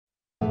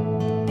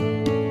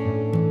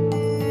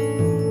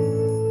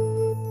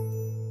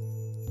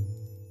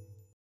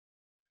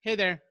Hey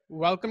there,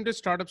 welcome to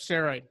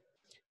StartupSteroid.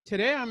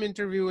 Today I'm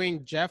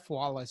interviewing Jeff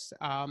Wallace.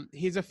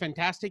 He's a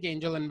fantastic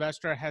angel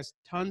investor, has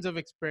tons of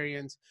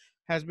experience,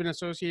 has been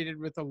associated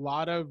with a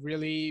lot of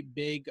really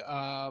big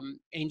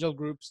angel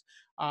groups,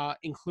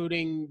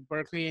 including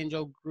Berkeley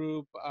Angel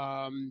Group,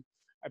 I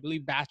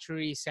believe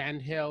Batchery,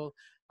 Sandhill,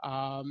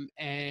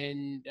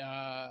 and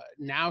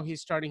now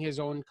he's starting his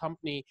own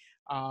company.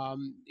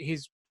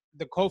 He's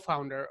the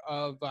co-founder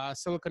of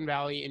Silicon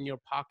Valley in Your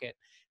Pocket,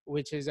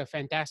 which is a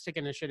fantastic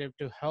initiative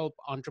to help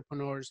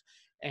entrepreneurs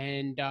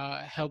and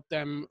help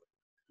them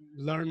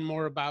learn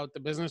more about the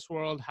business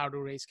world, how to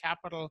raise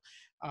capital,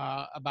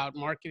 about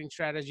marketing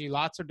strategy,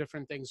 lots of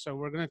different things. So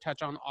we're going to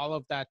touch on all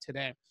of that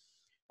today.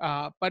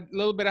 But a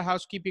little bit of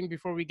housekeeping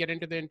before we get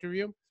into the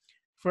interview.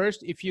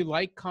 First, if you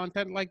like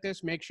content like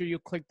this, make sure you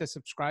click the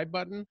subscribe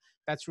button.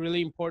 That's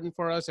really important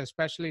for us,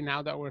 especially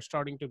now that we're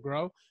starting to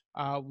grow.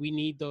 We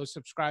need those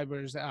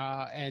subscribers,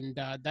 and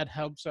that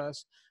helps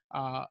us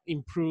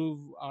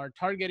improve our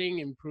targeting,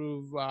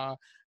 improve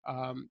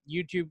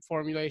YouTube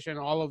formulation,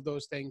 all of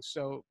those things.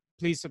 So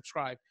please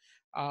subscribe.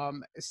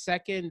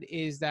 Second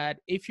is that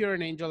if you're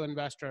an angel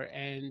investor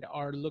and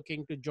are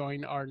looking to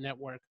join our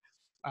network,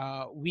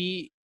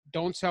 we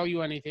don't sell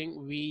you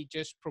anything. We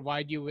just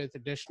provide you with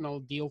additional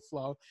deal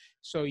flow.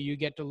 So you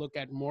get to look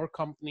at more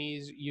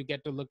companies, you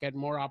get to look at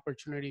more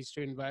opportunities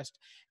to invest.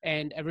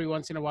 And every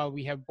once in a while,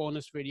 we have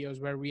bonus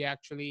videos where we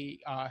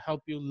actually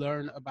help you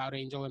learn about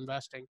angel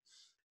investing.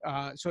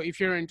 So if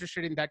you're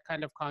interested in that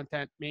kind of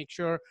content, make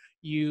sure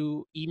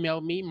you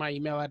email me. My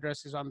email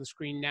address is on the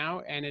screen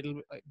now, and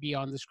it'll be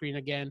on the screen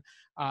again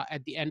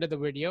at the end of the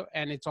video,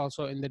 and it's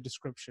also in the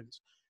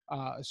descriptions.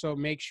 So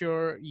make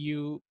sure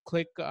you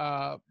click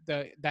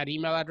that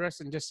email address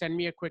and just send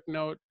me a quick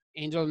note,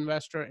 angel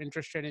investor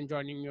interested in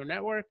joining your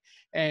network,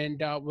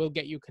 and we'll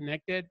get you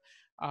connected.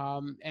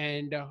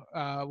 And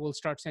we'll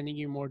start sending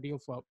you more deal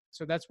flow.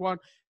 So that's one.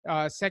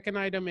 Second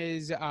item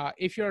is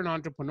if you're an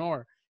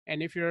entrepreneur,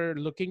 and if you're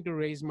looking to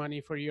raise money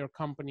for your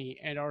company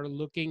and are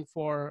looking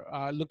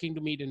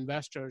to meet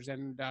investors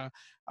and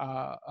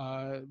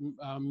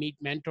meet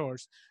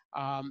mentors,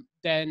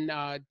 then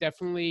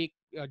definitely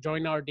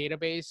join our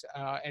database,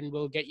 and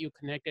we'll get you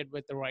connected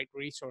with the right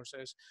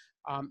resources.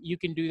 You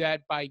can do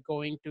that by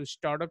going to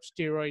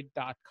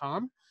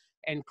StartupSteroid.com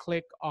and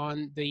click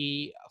on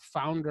the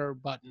founder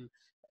button.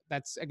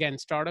 That's again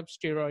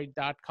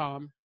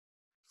StartupSteroid.com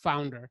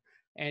founder.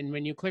 And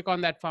when you click on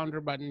that founder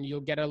button,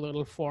 you'll get a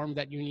little form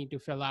that you need to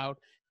fill out.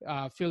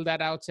 Fill that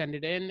out, send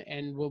it in,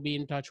 and we'll be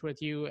in touch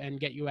with you and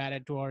get you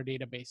added to our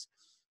database.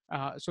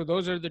 So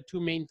those are the two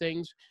main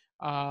things.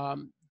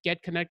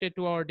 Get connected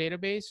to our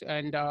database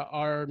and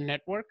our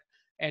network.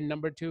 And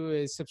number two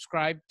is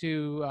subscribe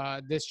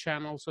to this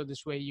channel. So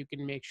this way you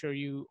can make sure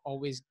you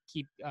always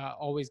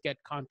get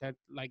content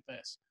like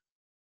this.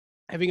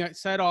 Having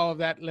said all of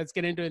that, let's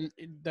get into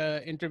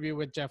the interview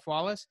with Jeff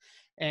Wallace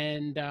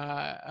and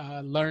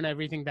learn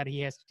everything that he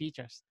has to teach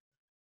us.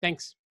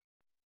 Thanks.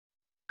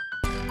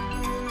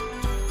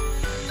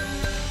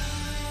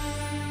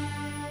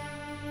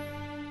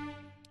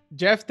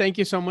 Jeff, thank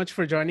you so much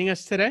for joining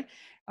us today.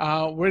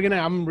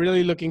 I'm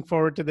really looking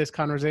forward to this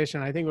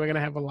conversation. I think we're going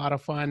to have a lot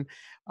of fun.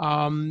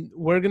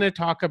 We're going to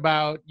talk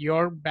about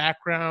your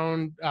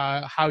background,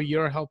 how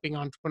you're helping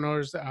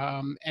entrepreneurs,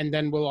 and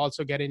then we'll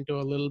also get into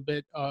a little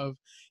bit of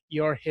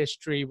your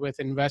history with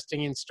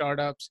investing in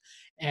startups,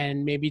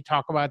 and maybe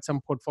talk about some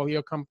portfolio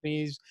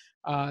companies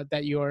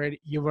that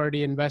you've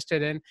already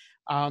invested in.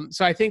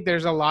 So I think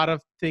there's a lot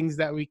of things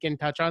that we can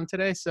touch on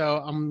today.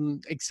 So I'm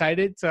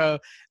excited. So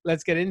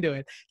let's get into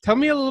it. Tell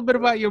me a little bit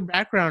about your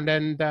background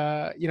and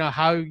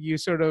how you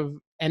sort of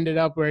ended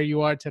up where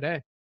you are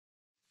today.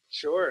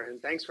 Sure,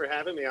 and thanks for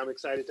having me. I'm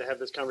excited to have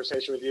this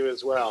conversation with you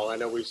as well. I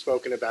know we've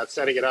spoken about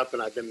setting it up,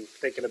 and I've been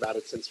thinking about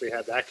it since we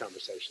had that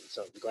conversation.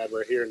 So I'm glad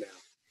we're here now.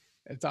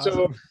 It's awesome.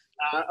 So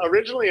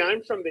originally,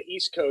 I'm from the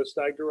East Coast.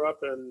 I grew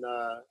up in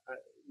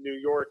New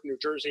York, New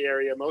Jersey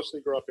area.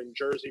 Mostly grew up in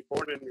Jersey.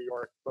 Born in New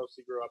York,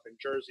 mostly grew up in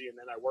Jersey, and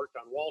then I worked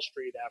on Wall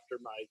Street after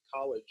my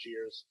college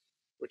years,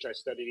 which I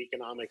studied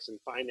economics and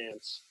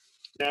finance.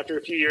 And after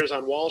a few years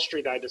on Wall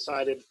Street, I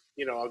decided,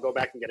 I'll go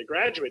back and get a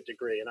graduate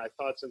degree. And I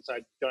thought, since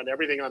I'd done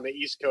everything on the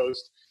East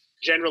Coast,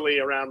 generally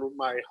around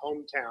my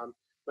hometown,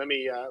 let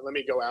me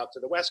go out to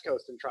the West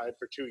Coast and try it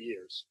for 2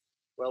 years.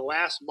 Well,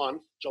 last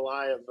month,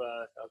 July of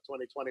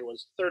 2020,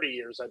 was 30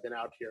 years I've been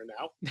out here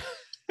now.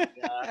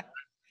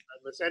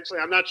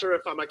 I'm not sure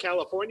if I'm a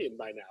Californian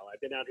by now.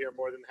 I've been out here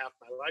more than half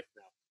my life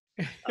now.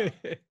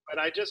 But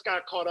I just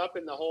got caught up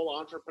in the whole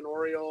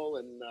entrepreneurial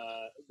and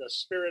the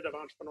spirit of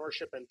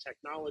entrepreneurship and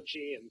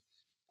technology. And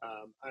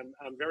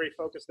I'm very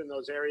focused in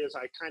those areas.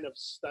 I kind of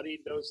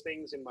studied those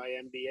things in my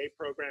MBA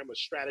program with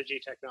strategy,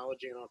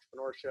 technology, and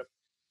entrepreneurship.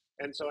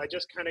 And so I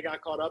just kind of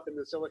got caught up in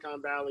the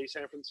Silicon Valley,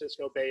 San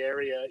Francisco Bay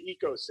Area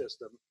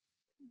ecosystem.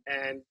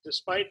 And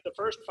despite the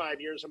first 5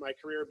 years of my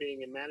career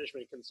being in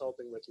management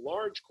consulting with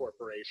large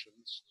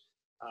corporations,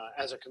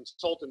 as a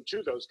consultant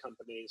to those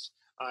companies,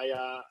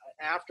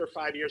 after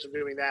 5 years of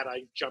doing that,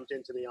 I jumped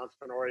into the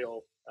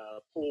entrepreneurial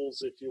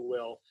pools, if you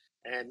will,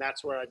 And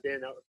that's where I've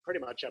been pretty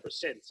much ever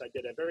since. I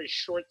did a very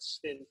short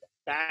stint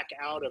back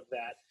out of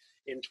that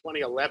in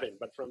 2011,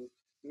 but from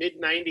mid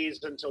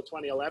 90s until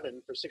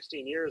 2011, for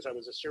 16 years, I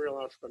was a serial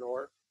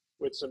entrepreneur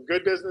with some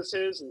good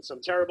businesses and some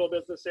terrible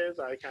businesses.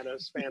 I kind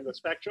of spanned the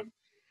spectrum.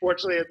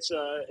 Fortunately,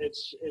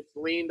 it's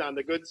leaned on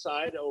the good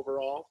side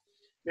overall.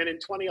 Then in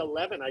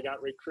 2011, I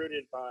got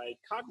recruited by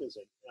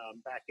Cognizant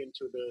back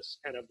into this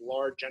kind of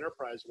large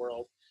enterprise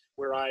world,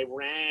 where I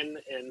ran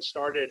and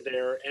started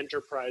their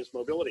enterprise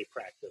mobility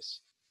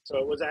practice. So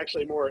it was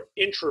actually more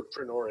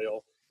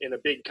intrapreneurial in a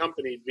big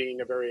company.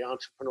 Being a very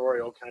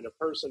entrepreneurial kind of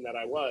person that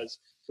I was,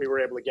 we were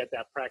able to get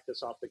that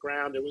practice off the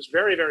ground. It was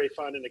very, very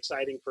fun and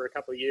exciting for a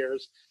couple of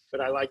years,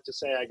 but I like to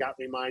say I got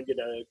reminded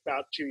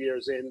about 2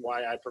 years in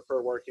why I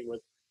prefer working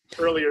with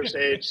earlier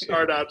stage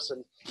startups.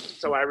 And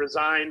so I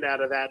resigned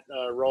out of that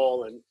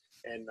role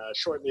and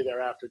shortly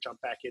thereafter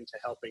jumped back into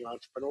helping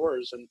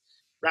entrepreneurs. And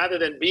rather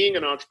than being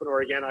an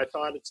entrepreneur again, I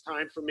thought it's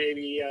time for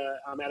maybe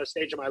I'm at a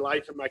stage of my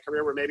life and my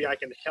career where maybe I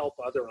can help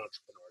other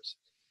entrepreneurs.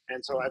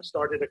 And so I've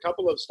started a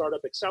couple of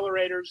startup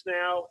accelerators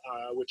now,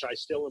 which I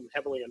still am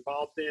heavily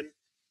involved in,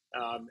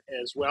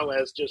 as well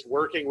as just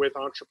working with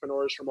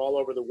entrepreneurs from all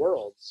over the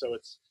world. So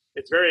it's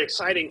very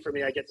exciting for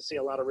me. I get to see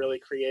a lot of really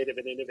creative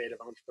and innovative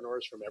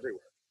entrepreneurs from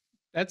everywhere.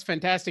 That's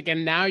fantastic.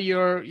 And now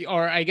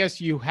or I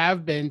guess you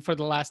have been for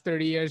the last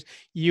 30 years,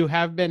 you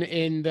have been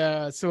in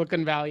the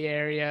Silicon Valley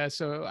area.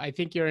 So I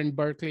think you're in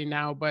Berkeley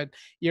now, but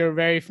you're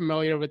very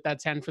familiar with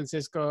that San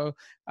Francisco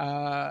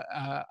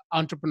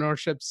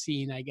entrepreneurship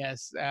scene, I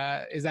guess.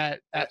 Is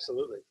that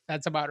absolutely?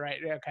 That's about right.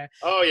 Okay.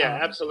 Oh yeah,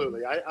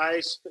 absolutely. I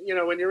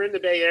when you're in the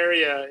Bay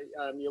Area,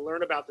 you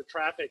learn about the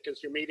traffic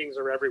because your meetings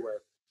are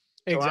everywhere.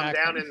 So exactly.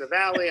 I'm down in the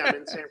Valley, I'm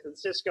in San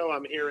Francisco,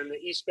 I'm here in the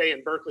East Bay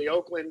in Berkeley,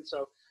 Oakland.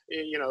 So,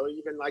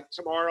 even like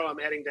tomorrow, I'm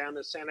heading down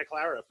to Santa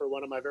Clara for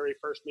one of my very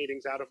first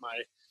meetings out of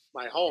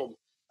my home,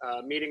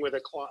 meeting with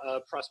a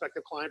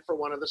prospective client for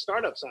one of the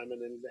startups I'm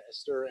an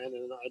investor and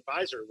an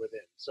advisor within.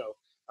 So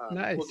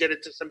nice. We'll get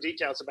into some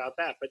details about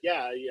that. But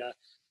yeah,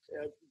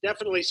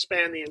 definitely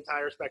span the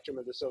entire spectrum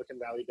of the Silicon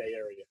Valley Bay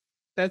Area.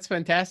 That's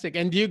fantastic.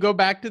 And do you go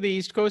back to the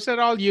East Coast at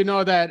all? You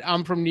know that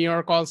I'm from New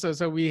York also,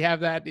 so we have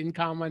that in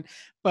common.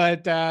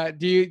 But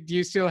do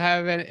you still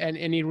have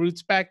any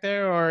roots back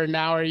there, or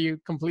now are you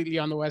completely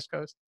on the West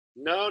Coast?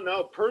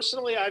 No.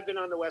 Personally, I've been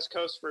on the West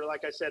Coast for,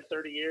 like I said,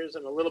 30 years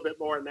and a little bit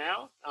more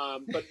now.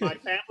 But my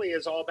family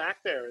is all back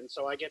there. And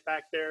so I get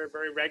back there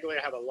very regularly.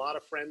 I have a lot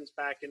of friends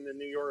back in the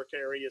New York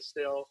area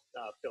still,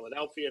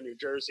 Philadelphia, New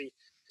Jersey.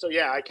 So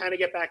yeah, I kind of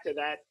get back to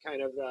that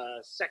kind of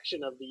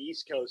section of the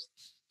East Coast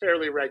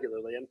fairly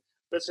regularly. And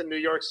listen, New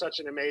York's such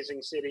an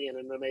amazing city and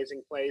an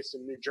amazing place,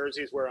 and New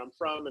Jersey's where I'm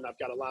from, and I've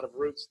got a lot of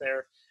roots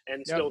there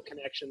and still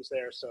connections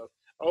there. So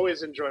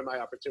always enjoy my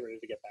opportunity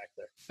to get back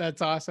there.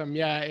 That's awesome.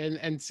 Yeah,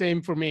 and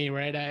same for me,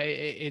 right?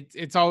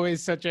 It's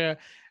always such a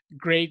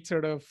great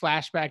sort of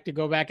flashback to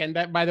go back. And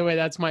that, by the way,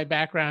 that's my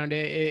background.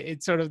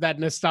 It's sort of that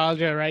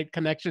nostalgia, right?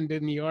 Connection to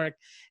New York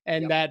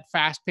and that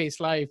fast-paced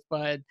life.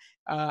 But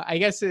I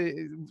guess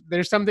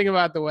there's something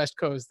about the West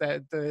Coast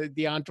that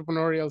the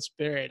entrepreneurial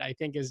spirit, I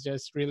think, is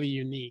just really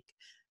unique.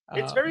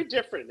 It's very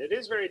different. It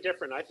is very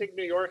different. I think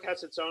New York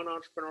has its own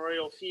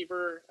entrepreneurial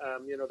fever.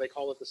 They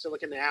call it the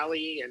Silicon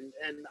Alley, and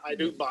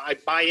I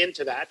buy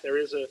into that. There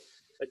is a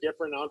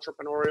different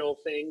entrepreneurial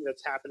thing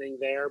that's happening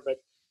there, but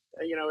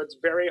it's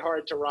very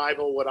hard to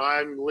rival what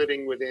I'm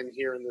living within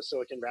here in the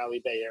Silicon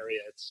Valley Bay Area.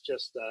 It's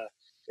just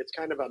it's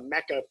kind of a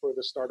mecca for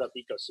the startup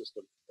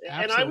ecosystem.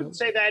 Absolutely. And I would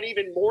say that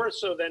even more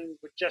so than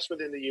just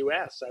within the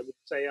US. I would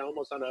say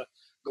almost on a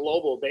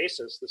global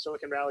basis, the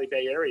Silicon Valley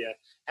Bay Area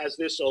has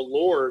this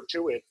allure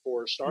to it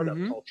for startup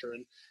culture.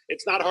 And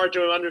it's not hard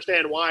to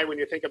understand why when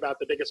you think about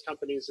the biggest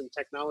companies and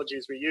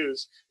technologies we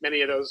use,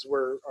 many of those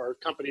are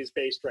companies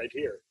based right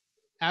here.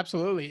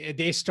 Absolutely.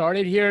 They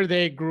started here,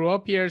 they grew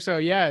up here. So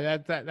yeah,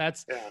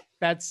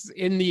 that's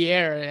in the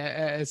air,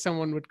 as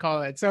someone would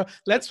call it. So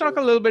let's talk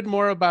a little bit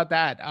more about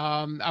that.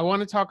 I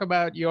want to talk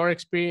about your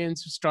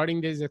experience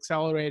starting these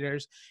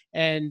accelerators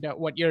and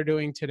what you're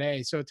doing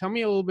today. So tell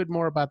me a little bit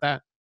more about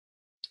that.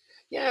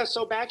 Yeah,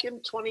 so back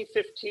in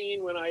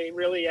 2015, when I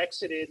really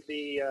exited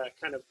the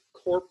kind of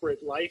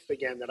corporate life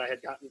again that I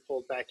had gotten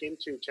pulled back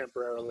into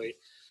temporarily,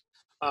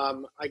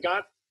 I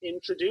got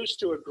introduced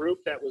to a group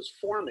that was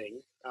forming.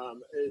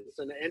 It's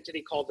an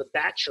entity called the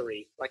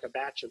Batchery, like a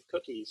batch of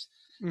cookies.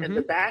 And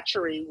the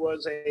Batchery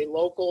was a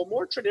local,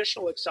 more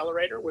traditional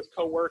accelerator with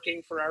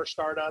co-working for our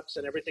startups,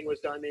 and everything was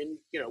done in,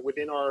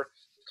 within our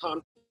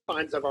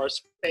confines of our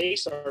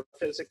space, our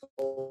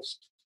physical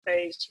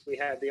space. We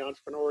had the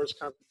entrepreneurs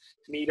come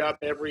meet up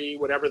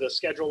whatever the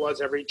schedule was,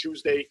 every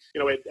Tuesday,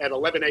 at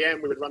 11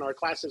 a.m. we would run our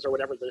classes or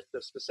whatever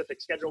the specific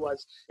schedule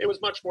was. It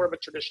was much more of a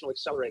traditional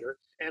accelerator.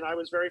 And I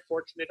was very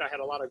fortunate. I had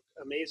a lot of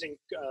amazing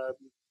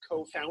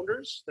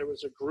co-founders. There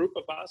was a group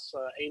of us,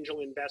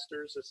 angel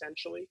investors,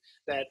 essentially,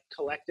 that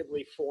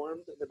collectively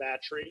formed the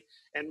Batchery.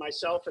 And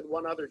myself and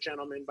one other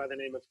gentleman by the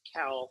name of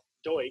Cal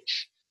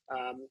Deutsch,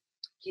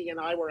 he and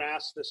I were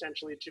asked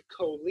essentially to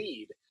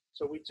co-lead.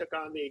 So we took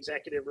on the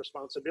executive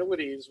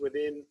responsibilities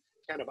within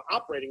kind of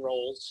operating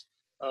roles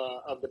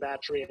of the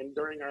Batchery. And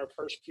during our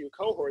first few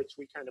cohorts,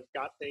 we kind of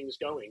got things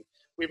going.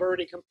 We've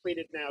already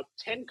completed now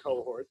 10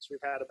 cohorts. We've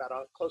had about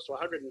close to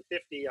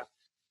 150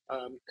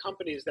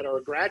 companies that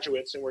are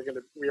graduates, and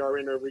we are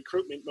in a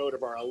recruitment mode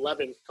of our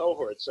 11th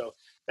cohort. So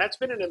that's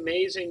been an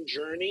amazing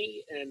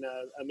journey and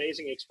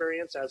amazing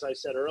experience. As I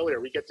said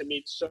earlier, we get to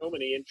meet so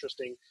many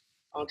interesting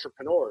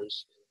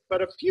entrepreneurs.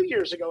 But a few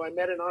years ago, I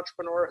met an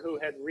entrepreneur who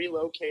had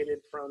relocated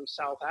from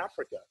South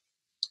Africa.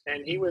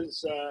 And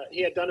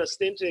he had done a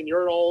stint in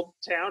your old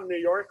town, New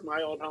York,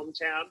 my old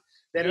hometown.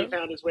 Then he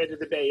found his way to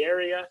the Bay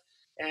Area,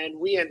 and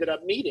we ended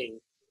up meeting.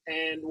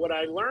 And what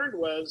I learned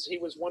was he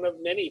was one of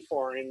many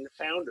foreign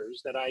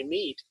founders that I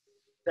meet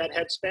that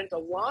had spent a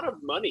lot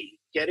of money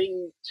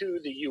getting to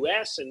the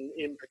US, and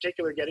in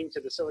particular getting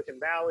to the Silicon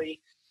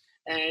Valley.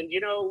 And,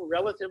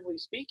 relatively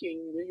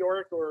speaking, New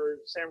York or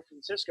San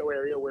Francisco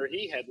area where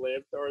he had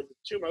lived are the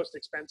two most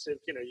expensive,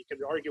 you could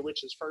argue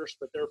which is first,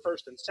 but they're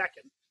first and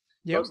second.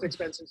 Yep. Most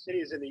expensive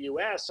cities in the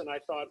US. And I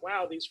thought,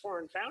 wow, these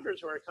foreign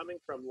founders who are coming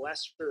from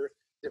lesser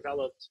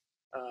developed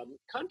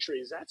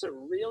countries, that's a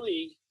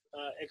really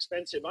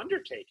expensive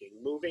undertaking,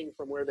 moving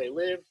from where they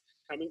live,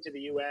 coming to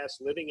the US,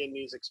 living in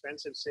these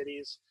expensive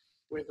cities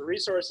with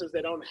resources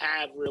they don't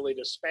have really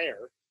to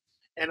spare.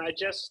 And I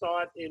just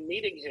thought in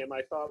meeting him,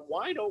 I thought,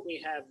 why don't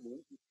we have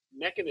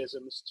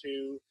mechanisms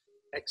to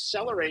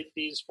accelerate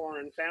these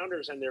foreign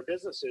founders and their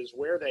businesses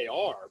where they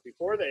are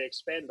before they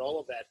expend all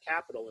of that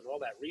capital and all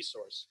that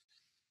resource?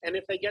 And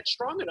if they get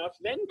strong enough,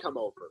 then come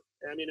over.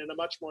 In a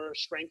much more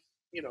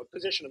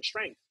position of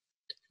strength.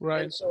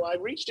 Right. And so I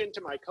reached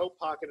into my coat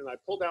pocket and I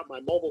pulled out my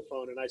mobile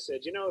phone and I said,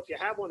 if you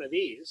have one of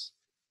these,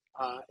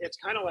 it's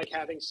kind of like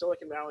having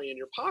Silicon Valley in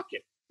your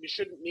pocket. You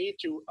shouldn't need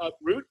to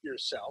uproot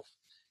yourself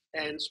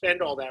and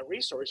spend all that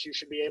resource. You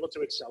should be able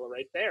to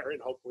accelerate there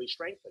and hopefully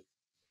strengthen.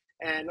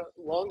 And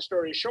long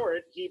story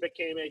short, he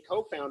became a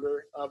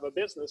co-founder of a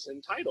business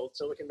entitled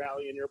Silicon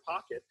Valley in Your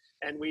Pocket.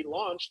 And we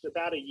launched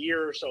about a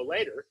year or so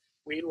later.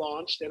 We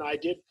launched, and I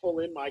did pull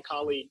in my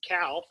colleague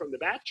Cal from the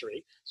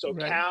Batchery. So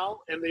right.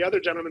 Cal, and the other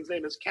gentleman's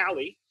name is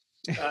Callie.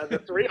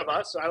 The three of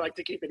us, so I like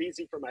to keep it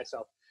easy for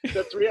myself.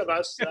 The three of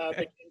us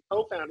became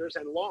co-founders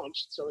and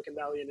launched Silicon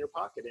Valley in Your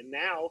Pocket. And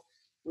now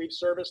we've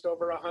serviced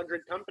over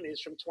 100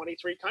 companies from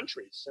 23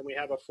 countries. And we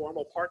have a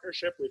formal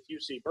partnership with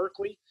UC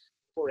Berkeley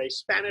for a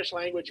Spanish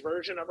language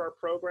version of our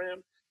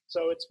program.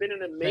 So it's been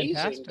an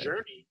amazing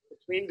journey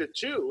between the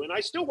two. And I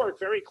still work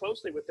very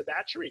closely with the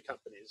Batchery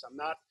companies. I'm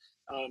not,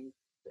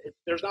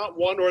 there's not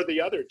one or the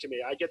other to me.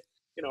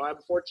 I'm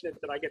fortunate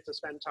that I get to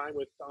spend time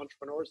with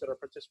entrepreneurs that are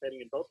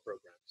participating in both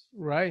programs.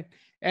 Right.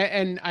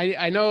 And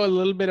I know a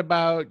little bit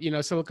about,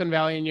 Silicon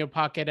Valley in Your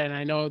Pocket, and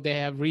I know they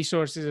have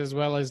resources as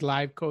well as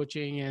live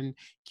coaching and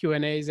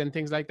Q&As and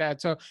things like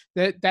that. So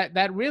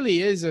that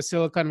really is a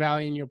Silicon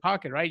Valley in Your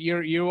Pocket, right?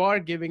 You are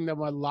giving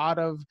them a lot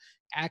of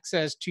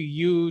access to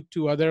you,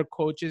 to other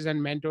coaches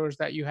and mentors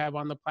that you have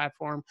on the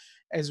platform,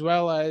 as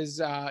well as,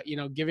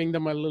 giving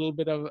them a little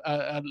bit of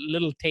a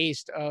little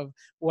taste of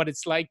what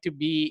it's like to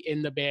be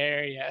in the Bay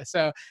Area.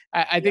 So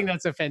I think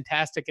that's a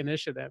fantastic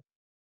initiative.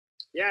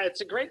 Yeah,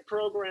 it's a great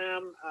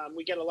program.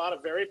 We get a lot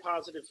of very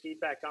positive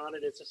feedback on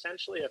it. It's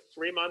essentially a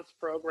 3-month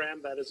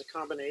program that is a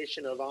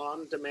combination of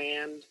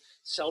on-demand,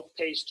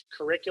 self-paced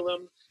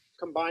curriculum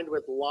combined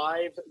with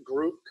live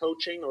group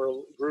coaching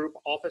or group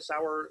office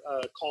hour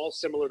calls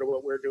similar to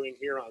what we're doing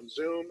here on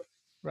Zoom.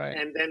 Right.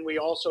 And then we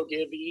also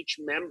give each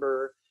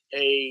member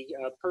a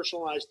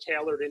personalized,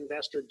 tailored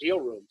investor deal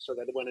room so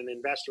that when an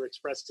investor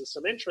expresses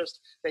some interest,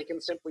 they can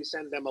simply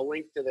send them a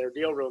link to their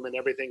deal room and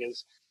everything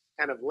is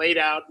kind of laid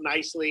out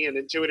nicely and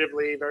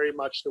intuitively, very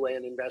much the way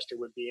an investor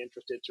would be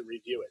interested to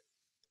review it.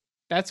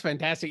 That's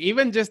fantastic.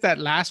 Even just that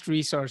last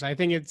resource, I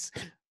think it's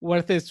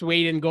worth its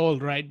weight in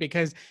gold, right?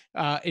 Because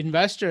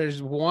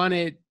investors want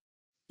it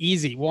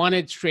easy, want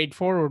it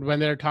straightforward when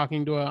they're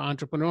talking to an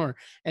entrepreneur,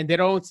 and they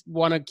don't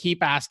want to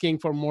keep asking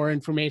for more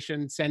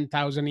information, send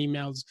 1,000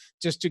 emails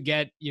just to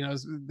get,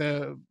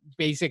 the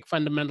basic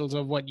fundamentals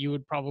of what you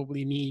would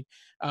probably need.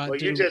 Well,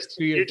 you just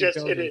hit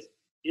it.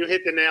 You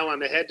hit the nail on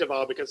the head,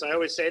 Deval, because I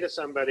always say to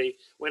somebody,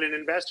 when an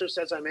investor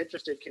says, I'm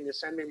interested, can you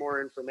send me more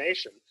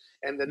information?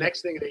 And the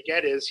next thing they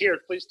get is, here,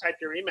 please type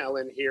your email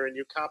in here, and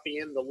you copy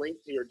in the link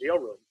to your deal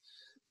room.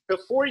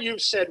 Before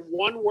you've said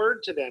one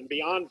word to them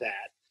beyond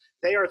that,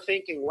 they are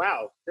thinking,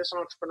 wow, this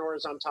entrepreneur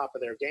is on top of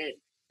their game.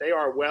 They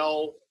are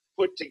well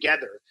put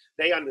together.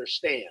 They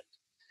understand.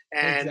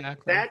 And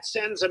that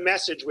sends a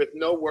message with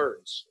no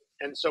words.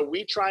 And so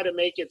we try to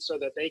make it so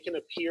that they can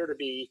appear to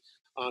be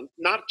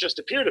not just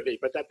appear to be,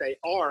 but that they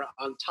are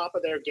on top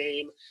of their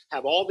game,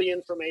 have all the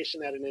information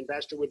that an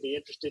investor would be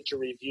interested to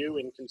review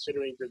in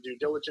considering the due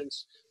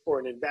diligence for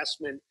an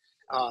investment.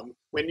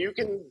 When you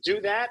can do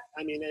that,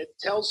 it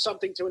tells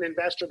something to an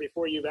investor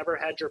before you've ever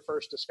had your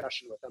first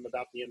discussion with them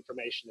about the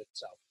information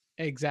itself.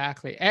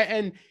 Exactly.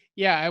 And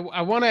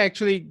I want to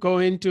actually go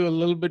into a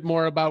little bit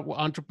more about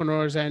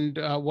entrepreneurs and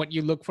what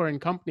you look for in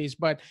companies,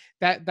 but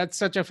that's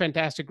such a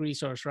fantastic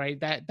resource, right?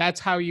 That's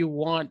how you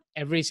want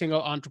every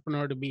single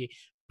entrepreneur to be.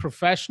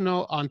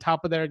 professional, on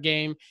top of their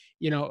game,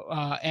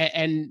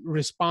 and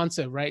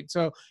responsive, right?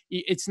 So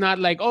it's not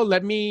like, oh,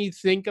 let me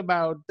think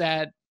about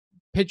that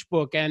pitch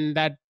book and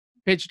that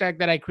pitch deck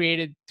that I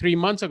created 3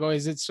 months ago.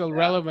 Is it still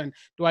relevant?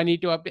 Do I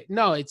need to update?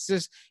 No, it's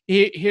just,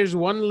 here's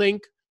one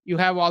link. You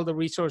have all the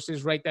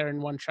resources right there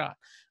in one shot.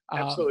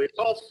 Absolutely. It's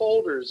all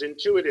folders,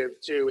 intuitive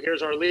to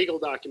here's our legal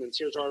documents,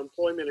 here's our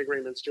employment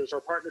agreements, here's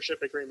our partnership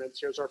agreements,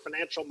 here's our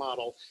financial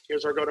model,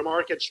 here's our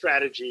go-to-market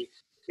strategy.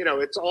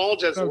 It's all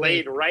just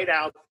laid right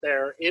out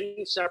there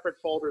in separate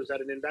folders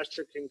that an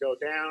investor can go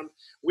down.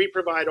 We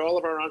provide all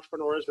of our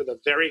entrepreneurs with a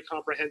very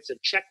comprehensive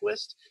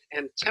checklist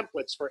and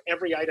templates for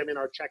every item in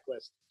our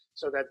checklist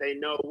so that they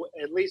know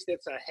at least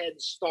it's a head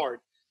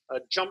start, a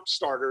jump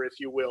starter, if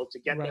you will, to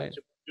get them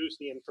to produce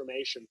the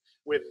information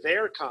with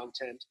their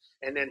content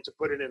and then to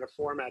put it in a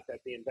format that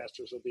the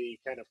investors will be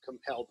kind of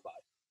compelled by.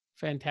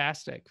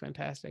 Fantastic.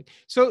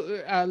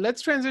 So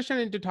let's transition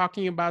into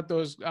talking about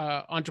those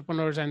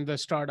entrepreneurs and the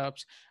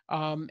startups.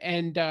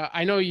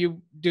 I know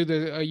you do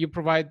you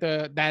provide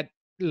that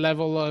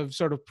level of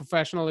sort of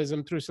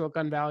professionalism through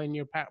Silicon Valley in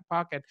your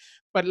pocket.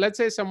 But let's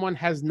say someone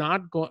has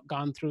not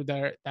gone through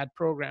that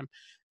program.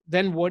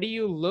 Then what do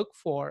you look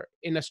for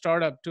in a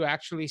startup to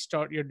actually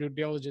start your due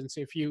diligence?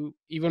 If you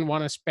even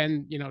want to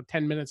spend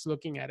 10 minutes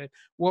looking at it,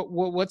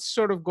 what's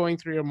sort of going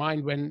through your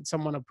mind when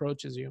someone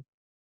approaches you?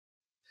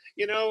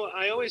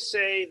 I always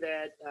say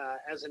that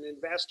as an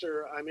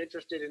investor, I'm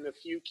interested in a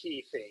few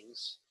key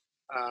things.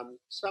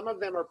 Some of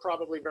them are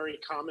probably very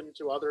common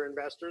to other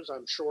investors.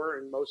 I'm sure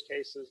in most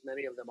cases,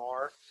 many of them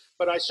are.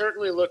 But I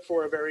certainly look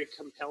for a very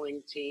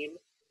compelling team.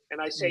 And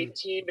I say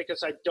team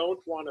because I don't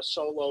want a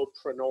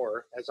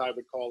solopreneur, as I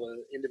would call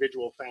an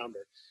individual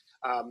founder.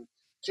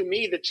 To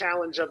me, the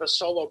challenge of a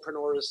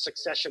solopreneur is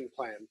succession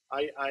plan.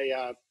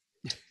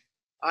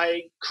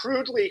 I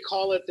crudely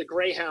call it the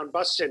Greyhound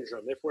bus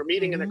syndrome. If we're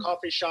meeting in a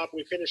coffee shop,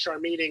 we finish our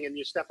meeting and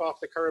you step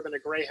off the curb and a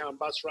Greyhound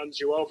bus runs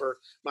you over,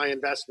 my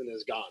investment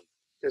is gone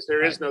because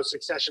there is no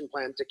succession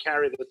plan to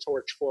carry the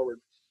torch forward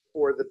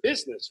for the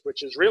business,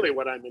 which is really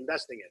what I'm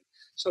investing in.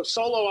 So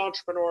solo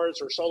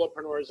entrepreneurs or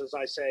solopreneurs, as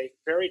I say,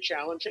 very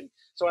challenging.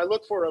 So I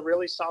look for a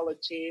really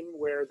solid team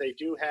where they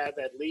do have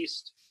at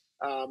least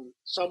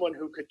someone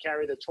who could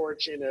carry the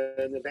torch in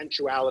an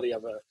eventuality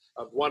of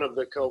one of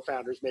the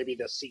co-founders, maybe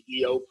the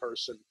CEO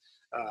person,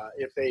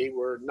 if they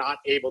were not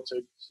able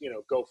to,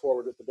 go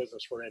forward with the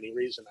business for any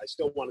reason. I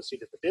still want to see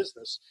that the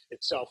business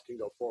itself can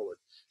go forward.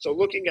 So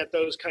looking at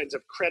those kinds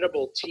of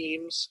credible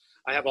teams,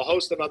 I have a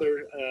host of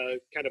other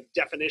kind of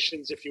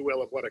definitions, if you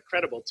will, of what a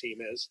credible team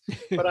is.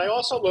 But I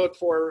also look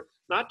for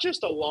not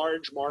just a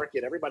large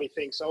market. Everybody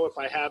thinks, oh, if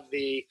I have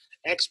the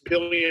X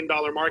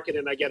billion-dollar market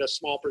and I get a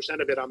small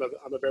percent of it, I'm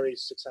a very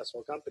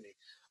successful company.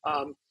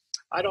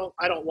 I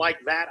don't like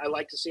that. I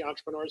like to see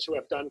entrepreneurs who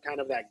have done kind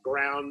of that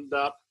ground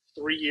up,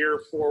 3-year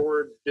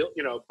forward,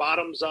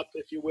 bottoms up,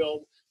 if you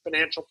will,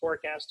 financial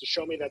forecast to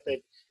show me that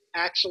they've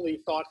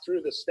actually thought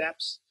through the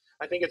steps.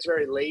 I think it's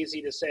very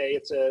lazy to say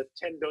it's a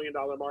 $10 billion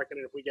market,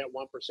 and if we get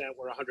 1%,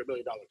 we're a $100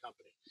 million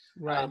company.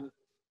 Right.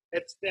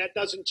 That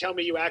doesn't tell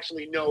me you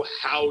actually know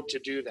how to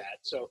do that.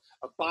 So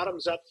a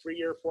bottoms up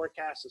 3-year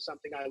forecast is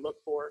something I look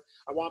for.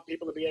 I want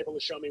people to be able to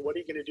show me what are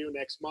you going to do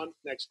next month,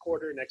 next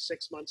quarter, next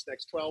 6 months,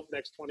 next 12,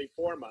 next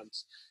 24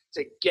 months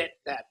to get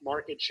that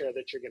market share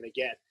that you're going to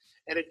get.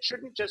 And it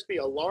shouldn't just be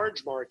a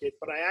large market,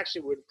 but I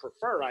actually would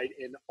prefer,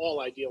 in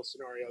all ideal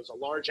scenarios, a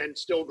large and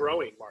still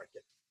growing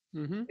market.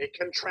 A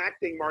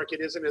contracting market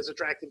isn't as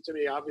attractive to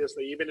me,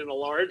 obviously. Even in a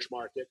large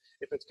market,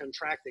 if it's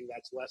contracting,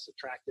 that's less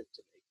attractive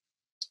to me.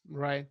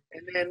 Right.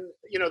 And then,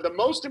 the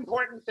most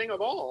important thing of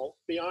all,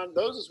 beyond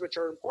those which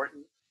are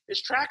important,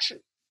 is traction.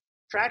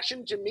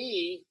 Traction to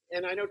me,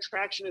 and I know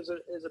traction is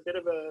a bit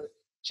of a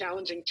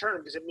challenging term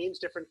because it means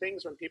different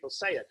things when people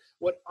say it.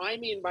 What I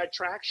mean by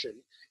traction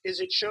is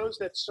it shows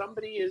that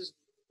somebody is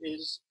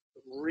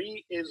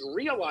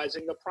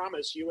realizing the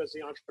promise you as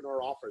the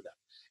entrepreneur offer them.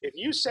 If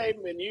you say,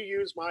 when you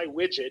use my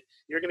widget,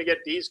 you're going to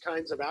get these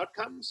kinds of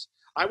outcomes,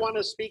 I want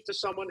to speak to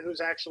someone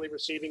who's actually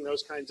receiving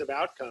those kinds of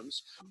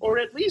outcomes, or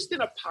at least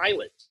in a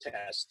pilot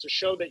test to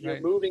show that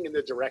you're moving in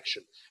the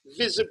direction.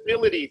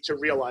 Visibility to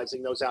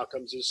realizing those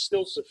outcomes is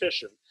still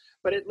sufficient,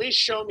 but at least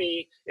show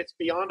me it's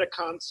beyond a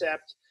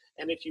concept.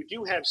 And if you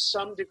do have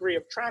some degree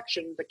of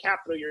traction, the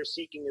capital you're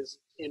seeking is,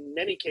 in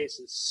many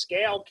cases,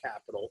 scale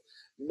capital,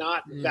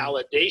 not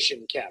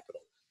validation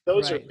capital.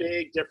 Those are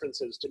big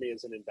differences to me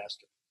as an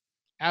investor.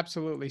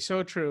 Absolutely.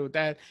 So true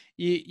that,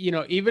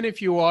 even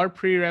if you are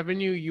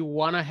pre-revenue, you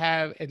want to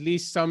have at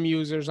least some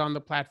users on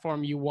the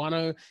platform. You want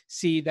to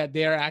see that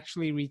they're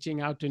actually reaching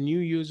out to new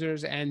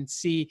users and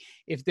see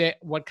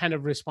what kind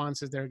of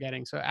responses they're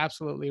getting. So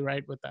absolutely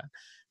right with that.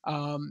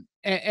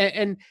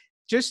 And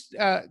just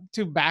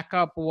to back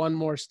up one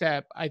more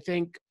step, I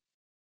think,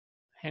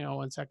 hang on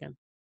one second.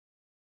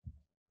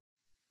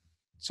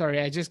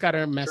 Sorry, I just got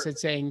a message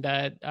saying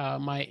that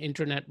my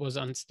internet was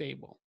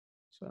unstable.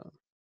 So.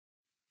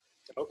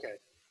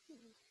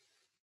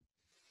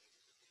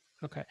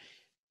 Okay.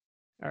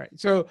 All right.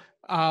 So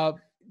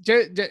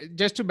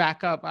just to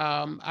back up,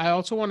 I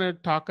also want to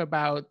talk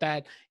about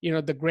that,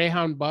 the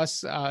Greyhound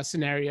bus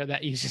scenario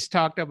that you just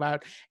talked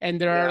about. And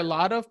there are Yeah. a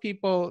lot of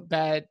people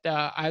that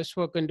I've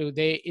spoken to,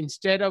 they,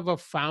 instead of a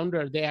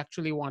founder, they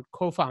actually want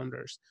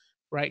co-founders,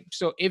 right?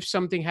 So if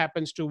something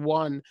happens to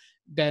one,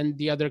 then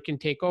the other can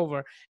take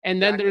over.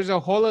 And then there's a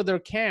whole other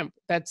camp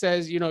that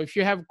says, if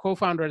you have a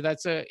co-founder,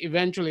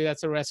 eventually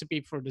that's a recipe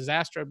for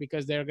disaster,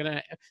 because there's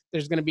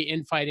going to be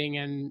infighting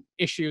and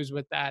issues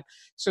with that.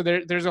 So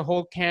there's a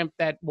whole camp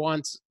that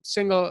wants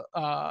single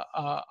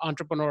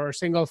entrepreneur or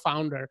single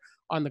founder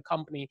on the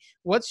company.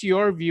 What's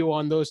your view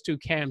on those two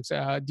camps?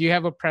 Do you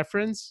have a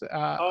preference?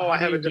 I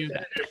have a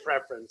definitive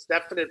preference.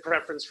 Definite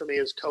preference for me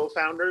is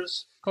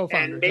co-founders.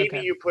 Co-founders, and maybe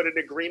okay. you put an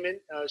agreement,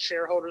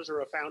 shareholders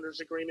or a founders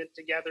agreement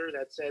together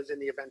that says, in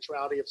the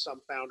eventuality of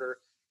some founder,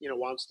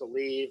 wants to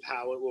leave,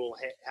 how it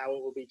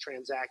will be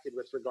transacted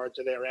with regard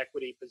to their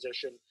equity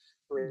position,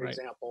 for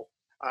example.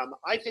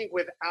 I think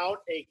without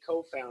a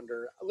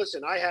co-founder,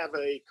 listen, I have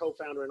a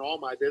co-founder in all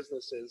my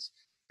businesses.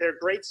 They're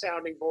great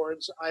sounding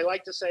boards. I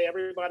like to say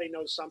everybody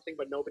knows something,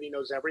 but nobody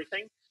knows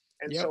everything.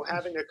 And so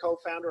having a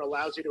co-founder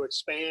allows you to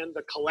expand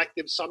the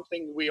collective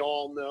something we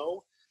all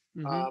know.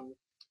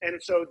 And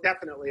so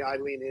definitely I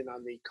lean in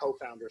on the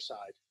co-founder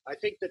side. I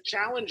think the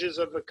challenges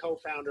of a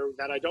co-founder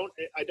that I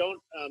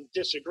don't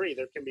disagree.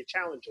 There can be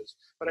challenges,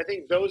 but I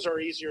think those are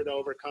easier to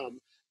overcome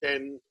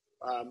than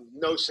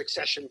no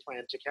succession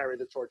plan to carry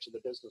the torch of the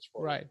business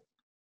forward.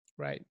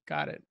 Right.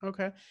 Got it.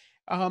 Okay.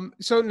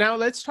 So now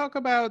let's talk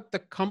about the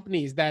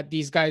companies that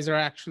these guys are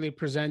actually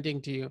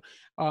presenting to you.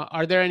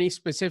 Are there any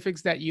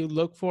specifics that you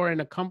look for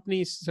in a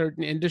company,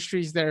 certain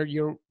industries that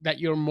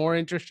you're more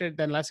interested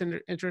than less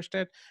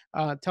interested?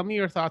 Tell me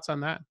your thoughts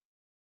on that.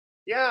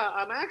 Yeah,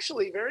 I'm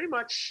actually very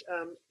much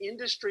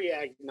industry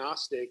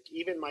agnostic.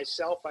 Even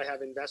myself, I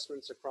have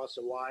investments across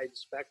a wide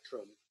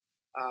spectrum.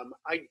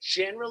 I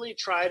generally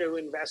try to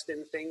invest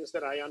in things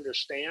that I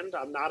understand.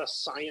 I'm not a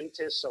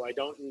scientist, so I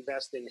don't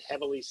invest in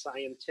heavily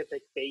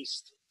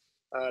scientific-based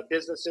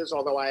businesses,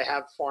 although I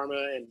have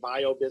pharma and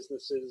bio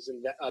businesses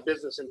and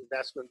business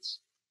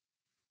investments.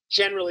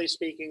 Generally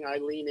speaking, I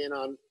lean in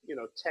on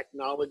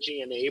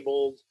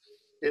technology-enabled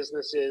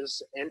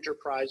businesses,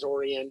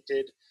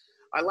 enterprise-oriented.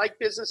 I like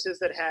businesses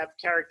that have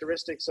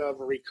characteristics of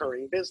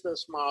recurring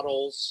business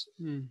models.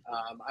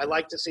 I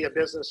like to see a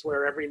business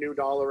where every new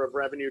dollar of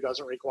revenue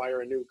doesn't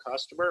require a new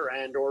customer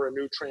and or a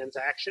new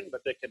transaction, but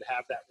that could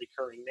have that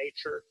recurring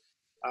nature.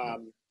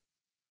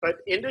 But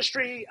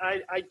industry,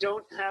 I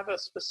don't have a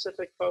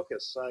specific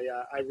focus.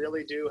 I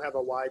really do have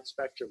a wide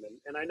spectrum.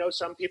 And I know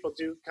some people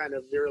do kind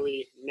of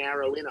really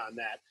narrow in on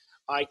that.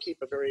 I keep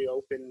a very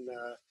open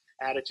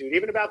attitude.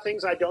 Even about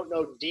things I don't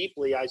know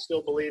deeply, I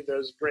still believe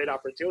there's great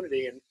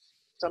opportunity. And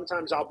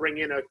sometimes I'll bring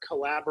in a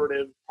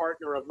collaborative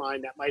partner of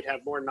mine that might have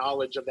more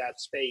knowledge of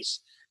that space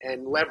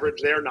and leverage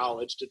their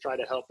knowledge to try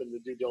to help in the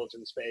due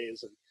diligence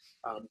phase.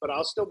 And, but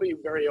I'll still be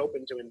very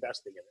open to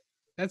investing in it.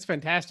 That's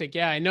fantastic.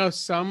 Yeah, I know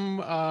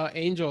some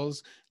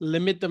angels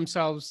limit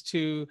themselves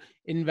to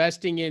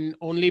investing in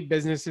only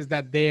businesses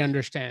that they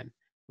understand,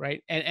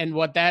 right? And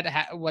what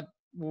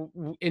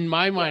in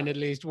my mind, at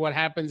least, what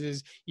happens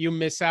is you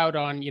miss out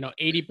on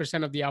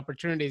 80% of the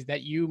opportunities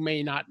that you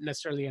may not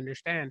necessarily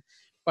understand,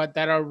 but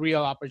that are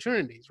real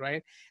opportunities,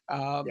 right?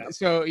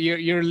 So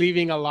you're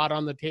leaving a lot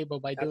on the table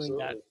by doing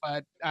that.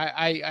 But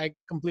I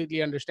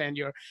completely understand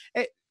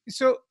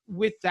so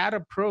with that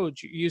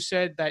approach, you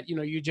said that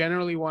you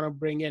generally want to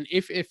bring in,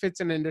 if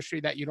it's an industry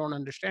that you don't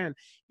understand,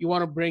 you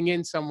want to bring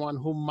in someone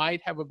who might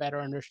have a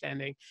better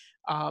understanding.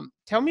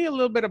 Tell me a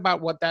little bit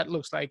about what that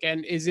looks like,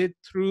 and is it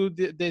through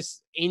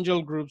this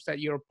angel groups that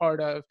you're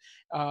part of?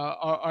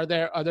 Are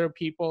there other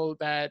people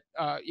that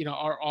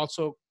are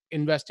also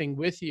investing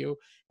with you,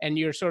 and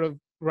you're sort of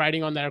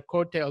riding on their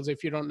coattails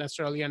if you don't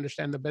necessarily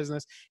understand the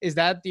business? Is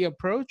that the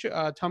approach?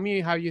 Tell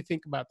me how you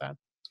think about that.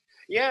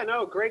 Yeah,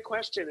 no, great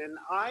question. And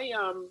I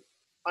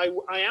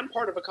am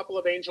part of a couple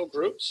of angel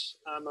groups.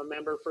 I'm a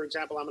member, for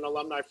example, I'm an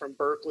alumni from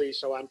Berkeley,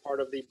 so I'm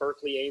part of the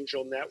Berkeley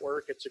Angel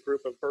Network. It's a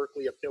group of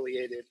Berkeley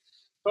affiliated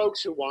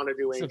folks who want to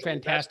do angel investing. It's a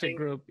fantastic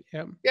group.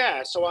 Yep.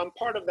 Yeah, so I'm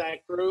part of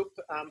that group.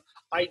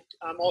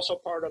 I'm also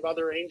part of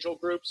other angel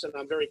groups, and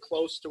I'm very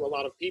close to a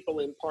lot of people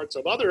in parts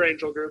of other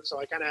angel groups. So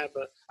I kind of have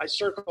I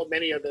circle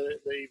many of the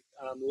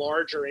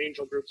larger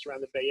angel groups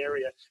around the Bay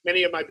Area.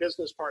 Many of my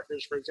business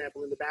partners, for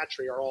example, in the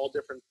Batchery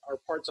are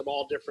parts of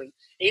all different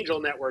angel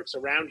networks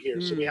around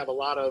here. So we have a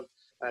lot of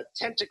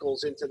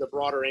tentacles into the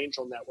broader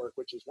angel network,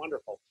 which is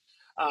wonderful.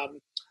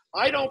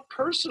 I don't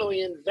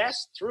personally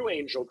invest through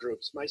angel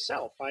groups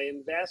myself. I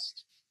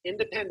invest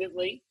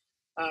independently.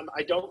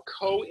 I don't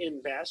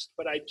co-invest,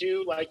 but I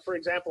do, like, for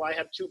example, I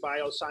have 2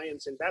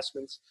 bioscience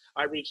investments.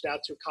 I reached out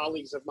to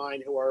colleagues of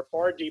mine who are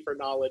far deeper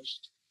knowledge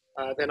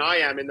than I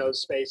am in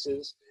those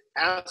spaces,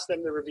 asked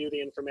them to review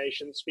the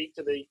information, speak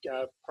to the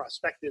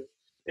prospective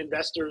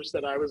investors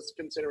that I was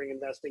considering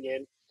investing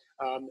in,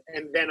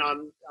 and then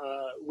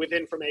with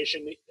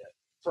information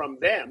from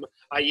them,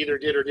 I either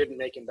did or didn't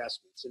make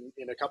investments.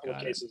 In a couple of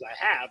cases, I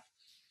have.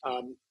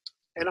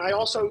 And I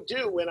also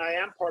do, when I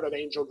am part of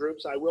angel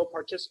groups, I will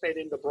participate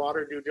in the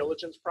broader due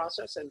diligence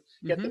process and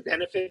get the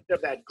benefit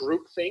of that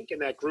group think and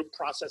that group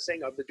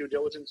processing of the due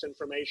diligence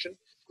information,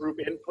 group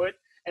input.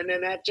 And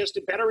then that just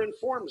better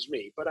informs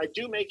me. But I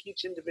do make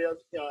each individual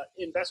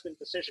investment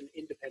decision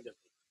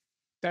independently.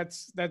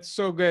 That's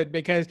so good,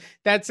 because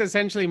that's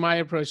essentially my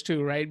approach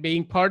too, right?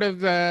 Being part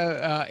of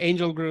the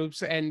angel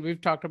groups, and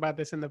we've talked about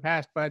this in the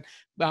past, but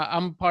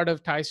I'm part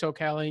of Thai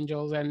SoCal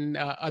Angels and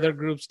other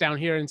groups down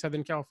here in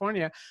Southern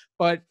California.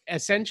 But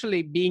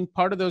essentially, being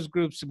part of those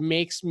groups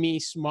makes me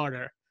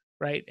smarter,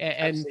 right?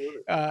 And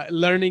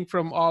learning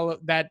from all of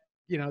that,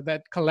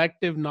 that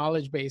collective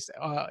knowledge base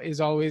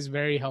is always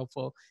very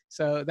helpful.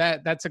 So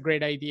that's a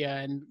great idea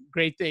and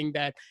great thing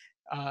that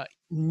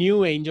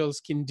new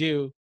angels can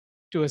do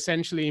to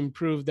essentially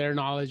improve their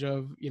knowledge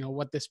of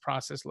what this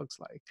process looks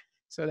like.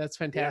 So that's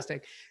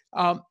fantastic.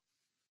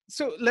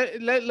 So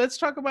let's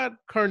talk about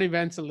current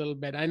events a little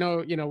bit. I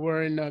know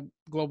we're in a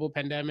global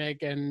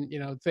pandemic, and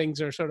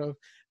things are sort of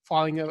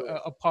falling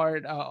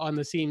apart on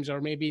the seams, or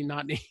maybe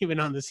not even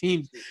on the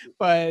seams.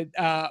 But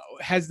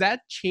has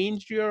that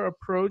changed your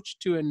approach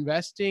to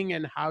investing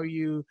and how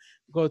you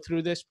go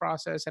through this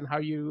process and how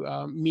you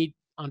meet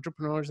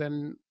entrepreneurs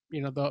and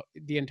the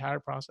entire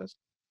process?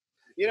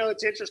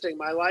 It's interesting.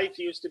 My life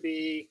used to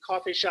be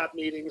coffee shop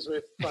meetings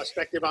with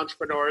prospective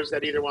entrepreneurs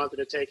that either wanted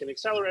to take an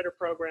accelerator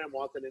program,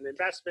 wanted an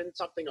investment,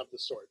 something of the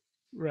sort.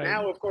 Right.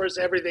 Now, of course,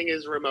 everything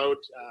is remote.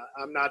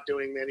 I'm not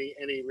doing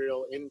any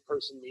real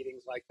in-person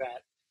meetings like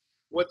that.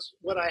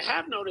 What I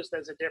have noticed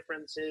as a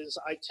difference is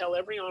I tell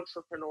every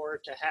entrepreneur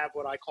to have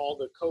what I call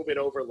the COVID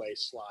overlay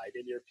slide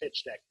in your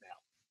pitch deck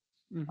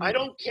now. I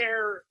don't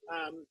care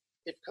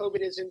if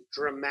COVID isn't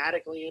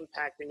dramatically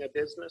impacting a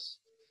business.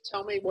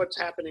 Tell me what's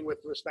happening with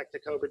respect to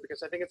COVID,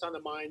 because I think it's on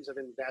the minds of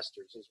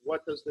investors, is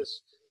what does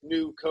this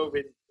new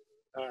COVID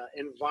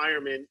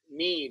environment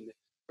mean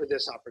for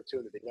this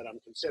opportunity that I'm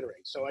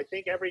considering? So I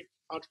think every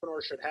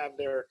entrepreneur should have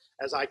their,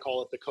 as I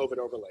call it, the COVID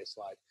overlay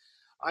slide.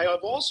 I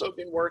have also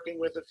been working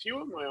with a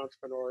few of my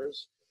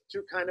entrepreneurs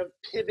to kind of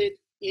pivot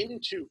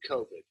into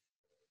COVID.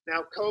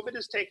 Now, COVID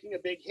is taking a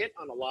big hit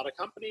on a lot of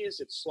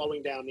companies. It's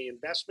slowing down the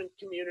investment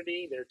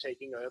community. They're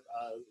taking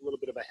a little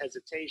bit of a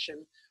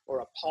hesitation or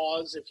a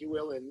pause, if you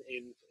will, in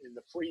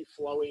the free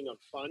flowing of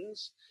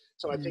funds.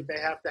 So I think they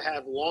have to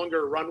have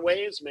longer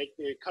runways,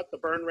 cut the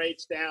burn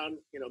rates down,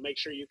 make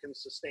sure you can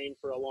sustain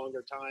for a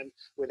longer time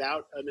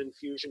without an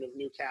infusion of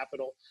new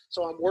capital.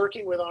 So I'm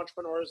working with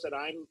entrepreneurs that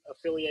I'm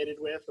affiliated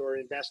with or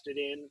invested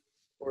in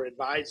or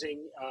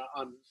advising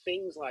on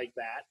things like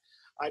that.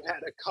 I've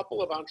had a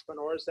couple of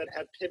entrepreneurs that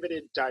have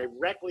pivoted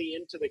directly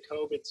into the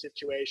COVID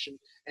situation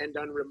and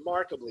done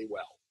remarkably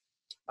well.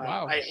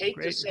 Wow, I hate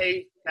to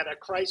say that a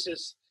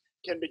crisis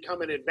can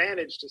become an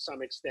advantage to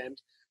some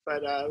extent,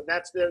 but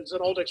there's an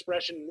old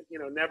expression,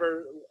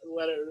 never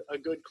let a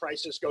good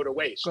crisis go to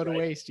waste. Go to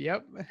waste,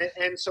 yep.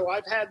 And so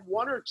I've had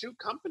one or two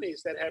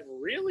companies that have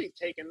really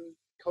taken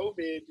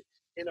COVID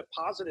in a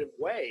positive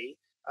way.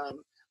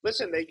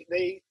 Listen,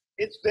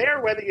 it's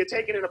there whether you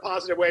take it in a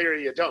positive way or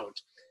you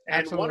don't.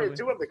 And Absolutely. One or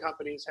two of the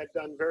companies have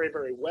done very,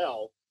 very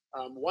well.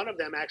 One of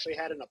them actually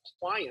had an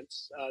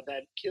appliance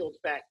that killed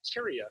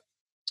bacteria.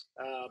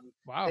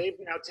 Wow. They've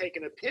now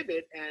taken a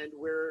pivot, and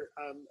we're,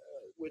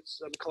 with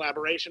some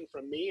collaboration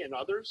from me and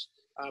others,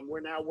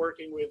 we're now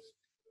working with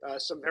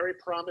some very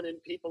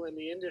prominent people in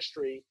the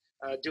industry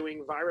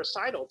doing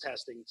virucidal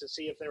testing to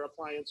see if their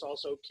appliance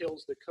also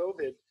kills the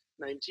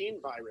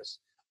COVID-19 virus.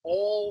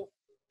 All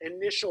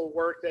initial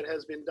work that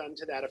has been done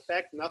to that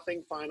effect,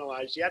 nothing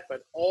finalized yet, but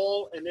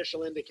all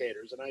initial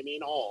indicators, and I mean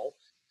all,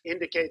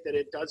 indicate that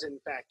it does in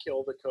fact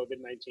kill the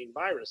COVID-19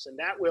 virus. And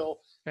that will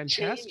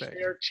change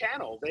their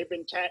channel. They've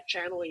been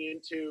channeling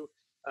into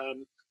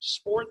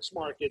sports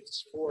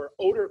markets for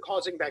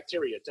odor-causing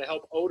bacteria to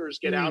help odors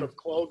get out of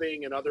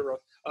clothing and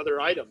other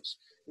items.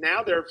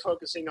 Now they're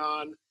focusing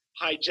on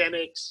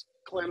hygienics,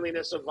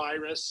 cleanliness of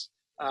virus.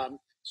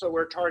 So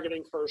we're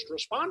targeting first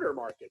responder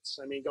markets.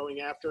 I mean, going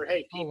after,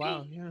 hey,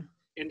 PPE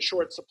in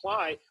short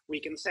supply, we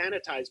can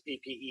sanitize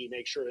PPE,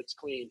 make sure it's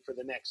clean for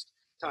the next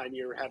time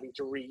you're having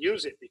to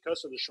reuse it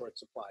because of the short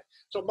supply.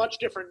 So much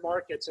different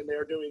markets, and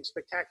they're doing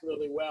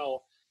spectacularly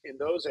well in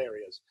those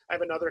areas. I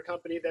have another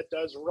company that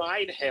does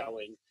ride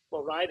hailing.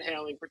 Well, ride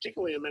hailing,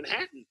 particularly in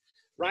Manhattan.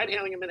 Ride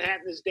hailing in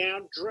Manhattan is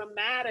down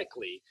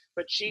dramatically,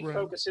 but she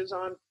focuses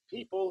on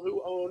people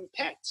who own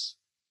pets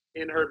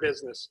in her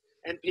business.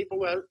 And people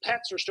with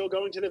pets are still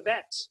going to the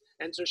vets.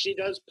 And so she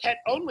does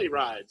pet-only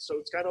rides. So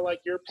it's kind of like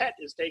your pet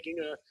is taking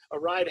a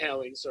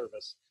ride-hailing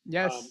service.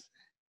 Yes.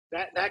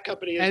 That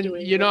company is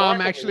doing I'm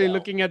actually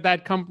looking at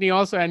that company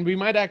also. And we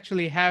might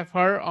actually have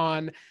her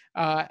on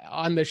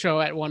the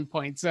show at one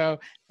point. So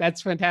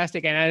that's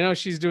fantastic. And I know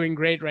she's doing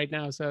great right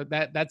now. So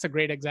that's a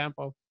great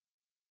example.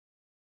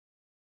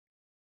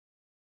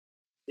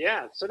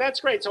 Yeah, so that's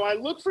great. So I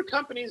look for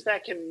companies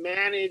that can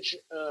manage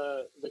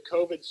the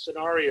COVID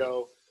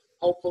scenario,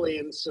 hopefully,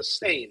 and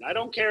sustain. I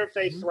don't care if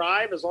they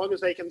thrive as long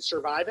as they can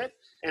survive it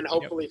and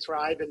hopefully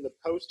thrive in the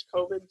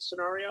post-COVID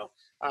scenario.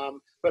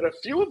 But a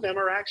few of them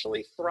are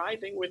actually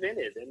thriving within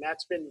it. And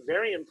that's been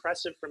very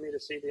impressive for me to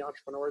see the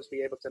entrepreneurs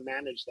be able to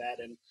manage that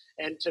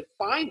and to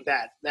find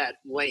that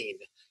lane,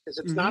 because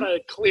it's not a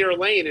clear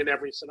lane in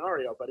every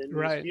scenario, but in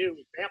these few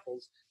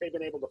examples, they've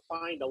been able to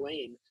find a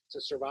lane to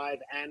survive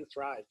and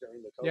thrive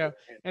during the COVID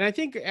pandemic. And I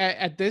think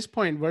at this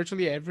point,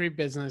 virtually every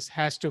business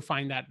has to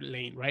find that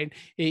lane, right?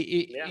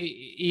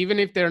 Even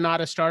if they're not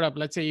a startup,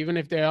 let's say, even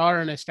if they are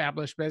an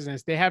established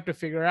business, they have to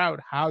figure out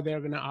how they're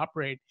going to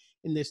operate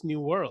in this new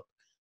world.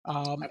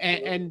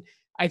 And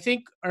I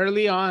think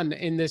early on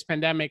in this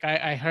pandemic,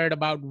 I heard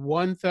about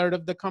 1/3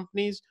 of the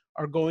companies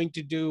are going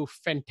to do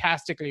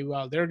fantastically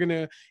well. They're going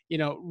to,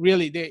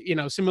 really,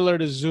 similar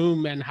to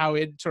Zoom and how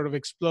it sort of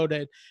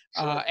exploded.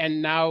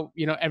 And now,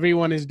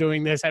 everyone is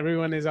doing this.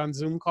 Everyone is on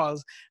Zoom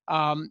calls.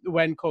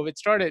 When COVID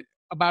started,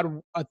 about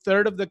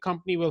 1/3 of the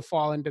company will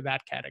fall into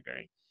that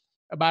category.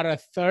 About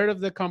 1/3 of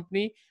the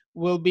company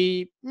will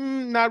be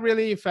not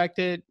really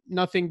affected,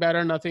 nothing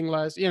better, nothing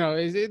less.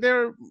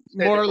 They're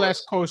more or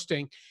less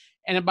coasting.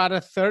 And about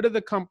 1/3 of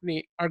the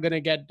company are going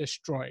to get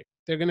destroyed.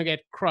 They're going to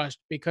get crushed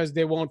because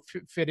they won't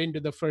fit into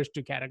the first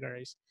two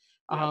categories.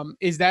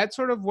 Is that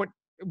sort of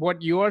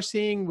what you are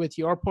seeing with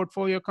your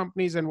portfolio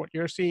companies and what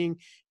you're seeing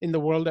in the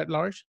world at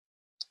large?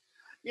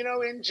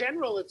 In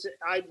general,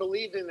 I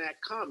believe in that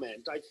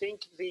comment. I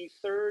think the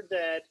third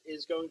that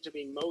is going to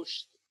be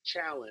most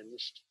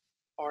challenged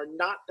are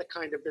not the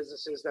kind of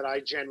businesses that I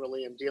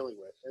generally am dealing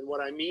with. And what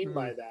I mean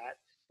by that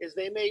is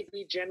they may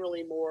be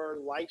generally more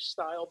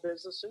lifestyle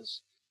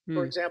businesses.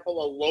 For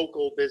example, a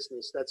local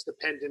business that's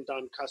dependent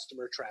on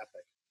customer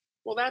traffic.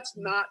 Well, that's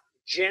not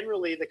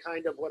generally the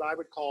kind of what I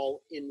would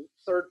call in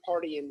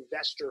third-party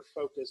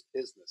investor-focused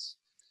business.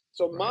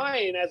 So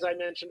mine, as I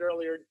mentioned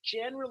earlier,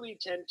 generally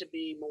tend to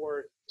be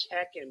more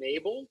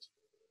tech-enabled.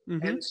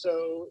 And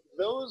so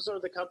those are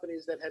the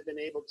companies that have been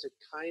able to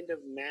kind of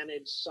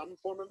manage some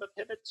form of a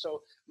pivot.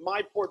 So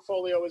my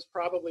portfolio is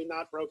probably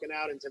not broken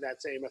out into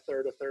that same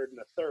 1/3, 1/3, and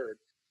 1/3,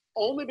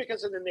 only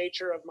because of the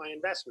nature of my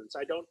investments.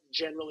 I don't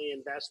generally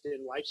invest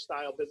in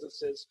lifestyle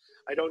businesses.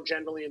 I don't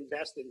generally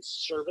invest in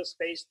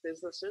service-based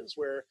businesses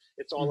where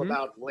it's all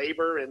about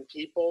labor and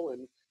people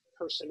and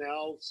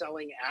personnel,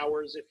 selling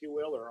hours, if you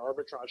will, or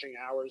arbitraging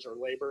hours or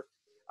labor.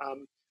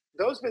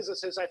 Those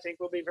businesses, I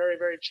think, will be very,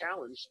 very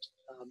challenged.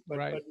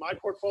 But my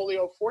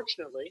portfolio,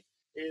 fortunately,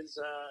 is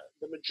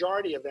the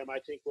majority of them, I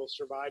think, will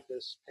survive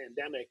this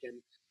pandemic.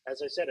 And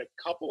as I said, a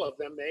couple of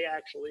them may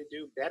actually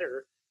do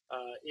better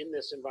in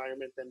this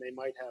environment than they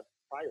might have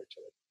prior to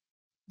it.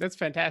 That's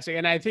fantastic.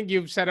 And I think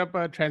you've set up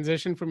a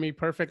transition for me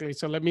perfectly.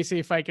 So let me see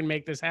if I can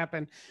make this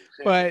happen.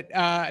 But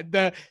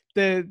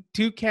the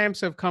two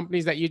camps of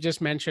companies that you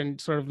just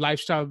mentioned, sort of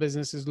lifestyle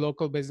businesses,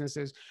 local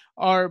businesses,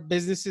 are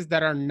businesses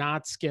that are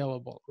not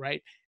scalable,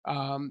 right?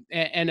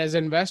 And as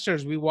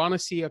investors, we want to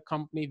see a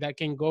company that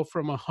can go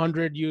from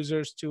 100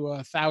 users to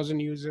 1,000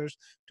 users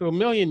to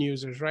 1,000,000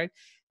 users, right?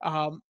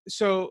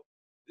 So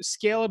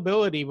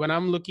scalability, when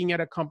I'm looking at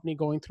a company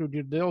going through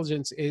due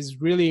diligence, is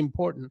really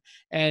important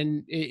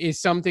and is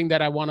something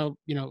that I want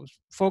to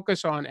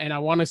focus on, and I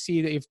want to see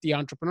if the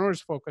entrepreneur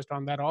is focused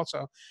on that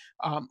also.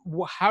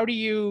 How do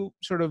you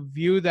sort of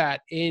view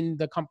that in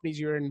the companies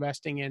you're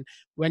investing in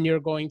when you're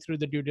going through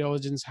the due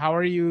diligence? How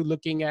are you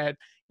looking at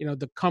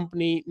the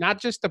company, not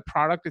just the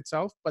product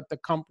itself, but the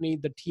company,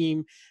 the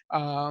team,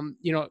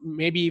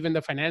 maybe even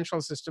the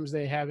financial systems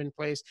they have in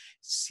place,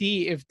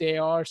 see if they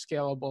are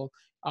scalable?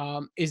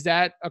 Is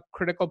that a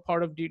critical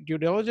part of due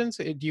diligence?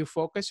 Do you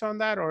focus on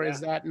that, or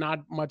is that not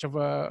much of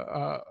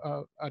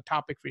a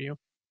topic for you?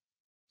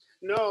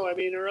 No, I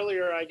mean,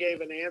 earlier I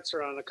gave an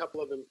answer on a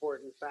couple of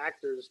important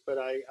factors, but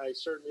I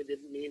certainly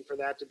didn't mean for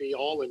that to be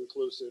all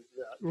inclusive.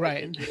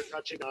 I think you're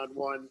touching on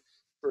one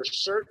for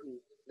certain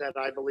that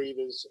I believe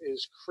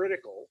is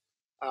critical,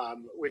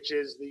 which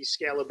is the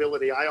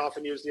scalability. I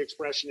often use the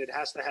expression, it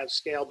has to have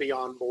scale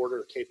beyond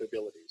border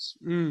capabilities.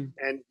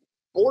 And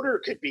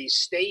border could be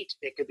state,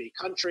 it could be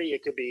country,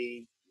 it could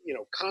be,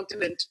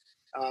 continent.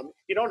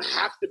 You don't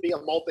have to be a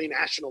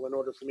multinational in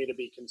order for me to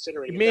be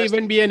considering. It may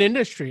even be an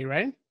industry,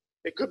 right?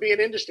 It could be an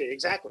industry,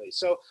 exactly.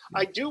 So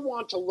I do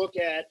want to look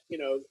at,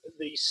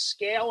 the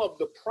scale of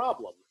the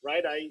problem,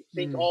 right? I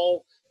think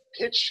all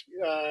pitch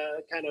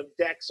kind of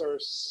decks are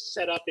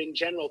set up in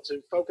general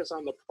to focus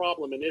on the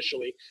problem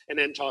initially and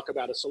then talk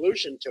about a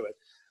solution to it.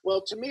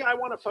 Well, to me, I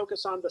want to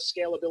focus on the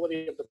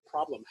scalability of the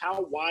problem.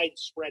 How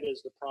widespread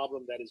is the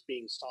problem that is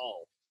being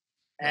solved?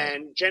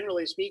 And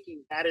generally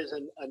speaking, that is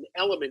an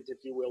element, if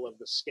you will, of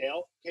the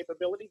scale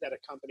capability that a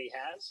company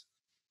has.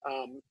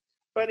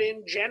 But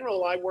in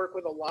general, I work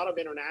with a lot of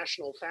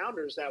international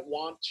founders that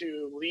want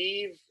to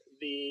leave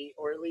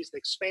or at least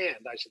expand,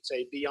 I should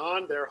say,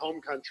 beyond their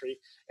home country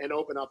and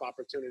open up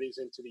opportunities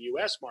into the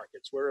US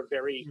markets. We're a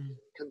very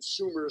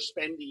consumer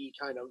spendy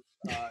kind of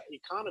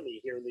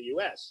economy here in the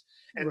US.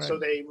 And so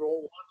they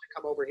will want to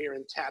come over here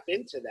and tap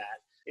into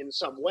that in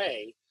some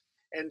way.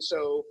 And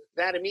so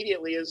that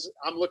immediately is,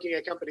 I'm looking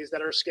at companies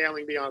that are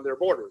scaling beyond their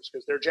borders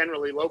because they're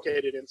generally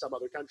located in some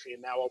other country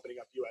and now opening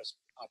up US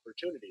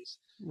opportunities.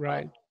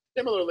 Right.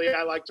 Similarly,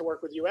 I like to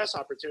work with U.S.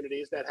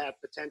 opportunities that have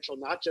potential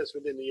not just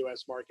within the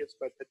U.S. markets,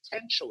 but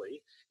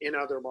potentially in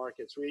other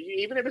markets.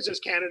 Even if it's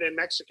just Canada and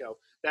Mexico,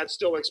 that's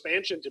still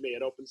expansion to me.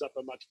 It opens up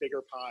a much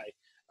bigger pie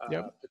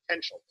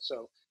potential.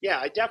 So, yeah,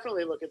 I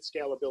definitely look at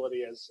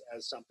scalability as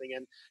something.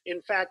 And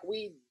in fact,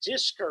 we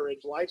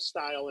discourage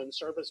lifestyle and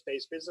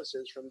service-based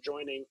businesses from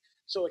joining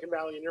Silicon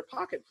Valley in your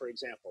pocket, for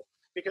example,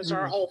 because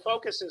our whole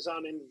focus is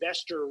on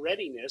investor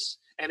readiness,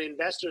 and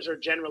investors are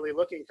generally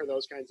looking for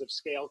those kinds of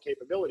scale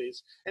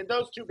capabilities. And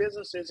those two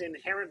businesses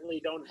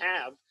inherently don't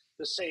have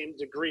the same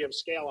degree of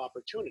scale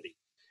opportunity.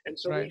 And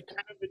so we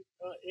kind of,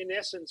 in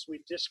essence,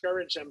 we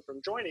discourage them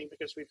from joining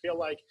because we feel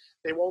like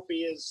they won't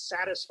be as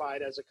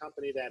satisfied as a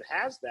company that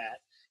has that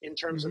in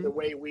terms of the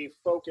way we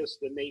focus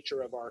the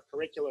nature of our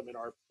curriculum and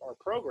our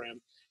program.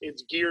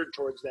 It's geared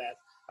towards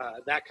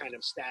that kind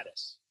of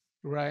status.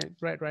 Right.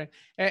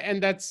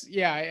 And that's,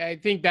 I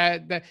think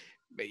that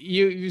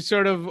you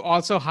sort of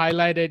also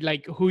highlighted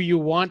like who you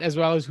want as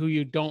well as who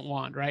you don't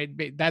want, right?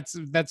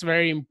 That's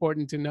very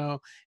important to know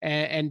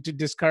and to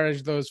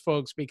discourage those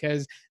folks,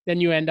 because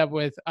then you end up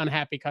with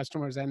unhappy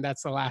customers, and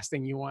that's the last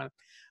thing you want.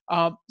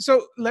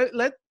 So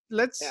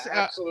let's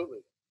absolutely.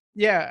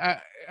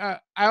 I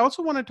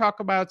also want to talk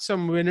about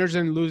some winners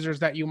and losers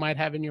that you might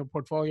have in your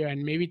portfolio,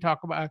 and maybe talk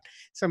about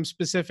some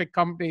specific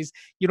companies.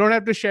 You don't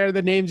have to share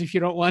the names if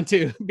you don't want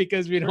to,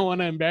 because we don't want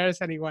to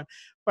embarrass anyone.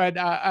 But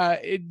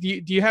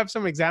do you have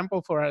some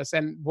example for us,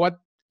 and what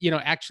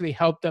actually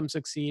helped them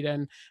succeed,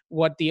 and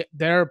what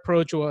their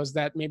approach was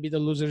that maybe the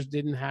losers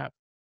didn't have?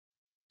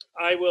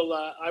 I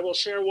will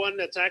share one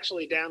that's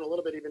actually down a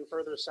little bit even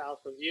further south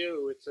of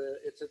you.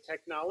 It's a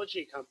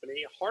technology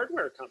company, a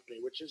hardware company,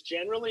 which is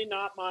generally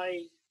not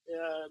my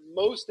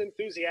most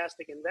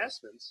enthusiastic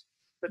investments.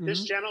 But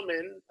this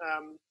gentleman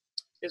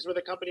is with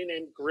a company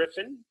named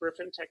Griffin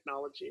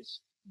Technologies,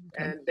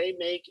 and they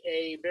make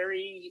a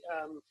very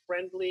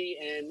friendly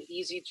and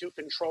easy to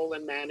control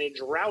and manage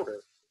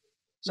router.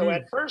 So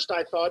at first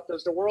I thought,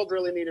 does the world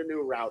really need a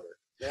new router?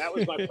 That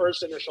was my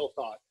first initial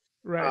thought.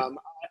 Right.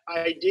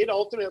 I did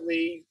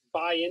ultimately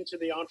buy into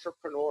the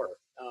entrepreneur.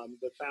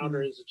 The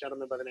founder is a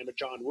gentleman by the name of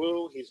John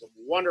Woo. He's a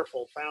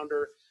wonderful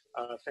founder,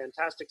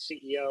 fantastic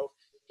CEO.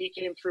 He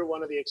came through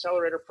one of the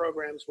Accelerator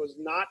programs, was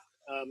not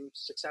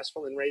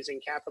successful in raising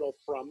capital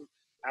from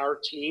our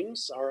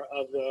teams,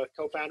 of the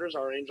co-founders,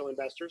 our angel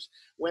investors,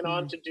 went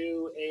on to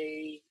do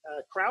a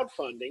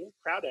crowdfunding,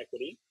 crowd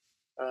equity,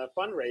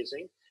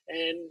 fundraising,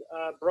 and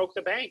broke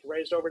the bank,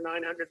 raised over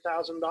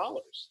 $900,000. Wow.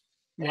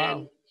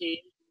 And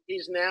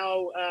he's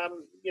now,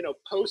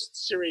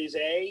 post Series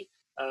A,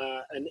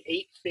 an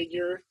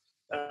 8-figure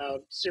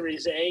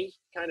Series A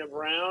kind of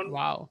round.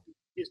 Wow.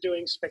 He's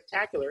doing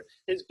spectacular.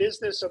 His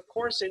business, of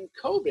course, in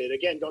COVID,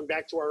 again, going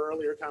back to our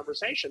earlier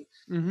conversation,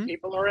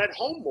 people are at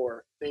home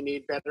more. They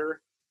need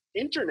better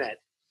internet.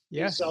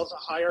 Yes. He sells a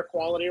higher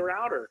quality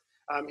router.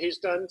 He's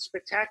done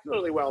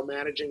spectacularly well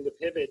managing the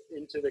pivot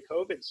into the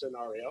COVID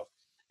scenario,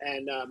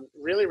 and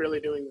really, really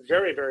doing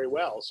very, very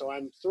well. So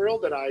I'm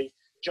thrilled that I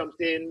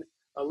jumped in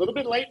a little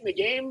bit late in the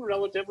game,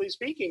 relatively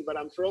speaking, but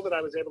I'm thrilled that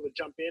I was able to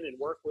jump in and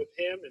work with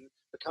him and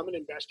become an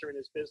investor in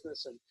his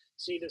business and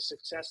see the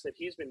success that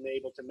he's been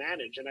able to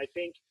manage. And I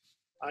think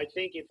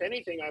if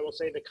anything, I will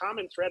say the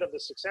common thread of the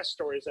success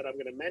stories that I'm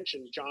going to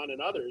mention, John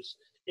and others,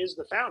 is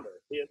the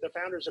founder. The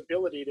founder's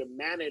ability to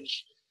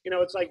manage,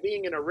 it's like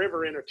being in a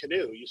river in a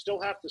canoe. You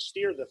still have to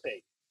steer the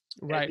thing.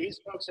 Right. And these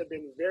folks have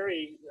been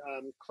very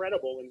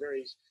credible and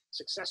very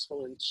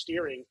successful in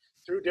steering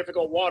through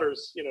difficult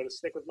waters, to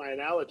stick with my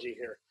analogy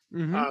here.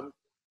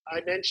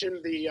 I mentioned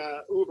the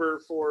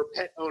Uber for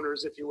pet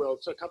owners, if you will.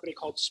 It's a company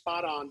called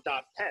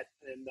SpotOn.pet,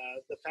 and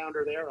the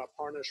founder there,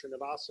 Aparna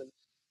Srinivasan,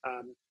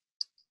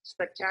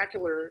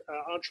 spectacular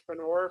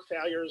entrepreneur.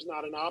 Failure is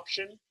not an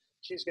option.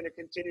 She's going to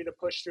continue to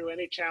push through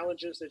any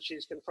challenges that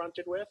she's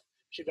confronted with.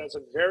 She does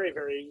a very,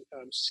 very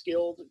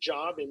skilled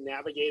job in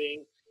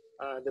navigating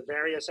the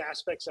various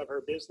aspects of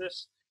her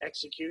business.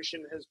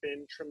 Execution has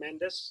been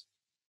tremendous.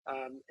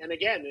 And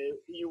again,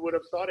 you would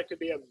have thought it could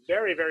be a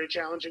very, very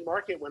challenging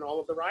market when all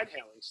of the ride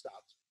hailing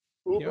stopped.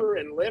 Uber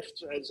and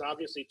Lyft, as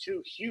obviously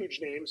two huge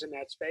names in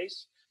that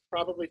space,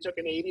 probably took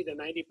an 80 to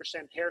 90%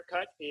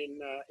 haircut in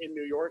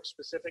New York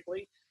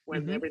specifically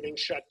when everything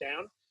shut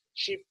down.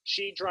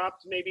 She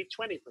dropped maybe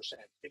 20%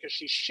 because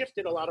she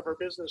shifted a lot of her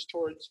business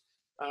towards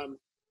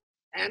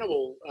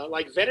animal,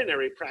 like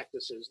veterinary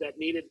practices that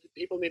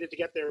people needed to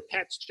get their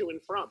pets to and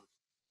from.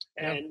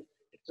 And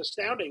it's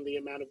astounding the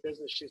amount of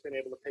business she's been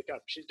able to pick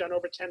up. She's done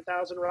over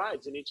 10,000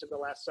 rides in each of the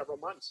last several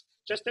months,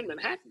 just in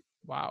Manhattan.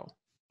 Wow.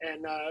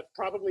 And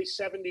probably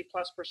 70+%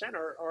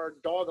 are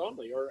dog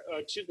only, or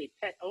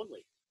pet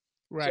only.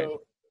 Right.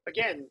 So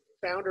again,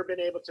 founder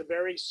been able to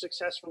very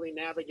successfully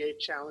navigate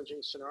challenging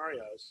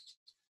scenarios.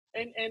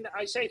 And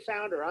I say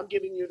founder, I'm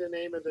giving you the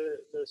name of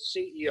the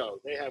CEO.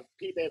 They have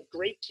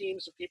great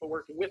teams of people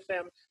working with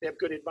them. They have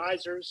good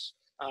advisors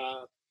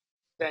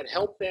that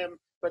help them,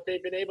 but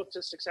they've been able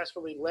to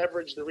successfully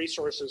leverage the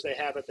resources they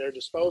have at their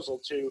disposal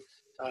to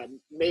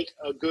make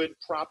a good,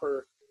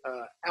 proper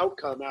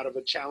outcome out of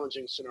a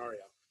challenging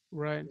scenario.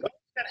 Right.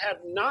 that have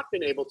not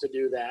been able to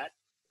do that,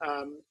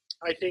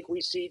 I think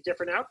we see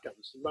different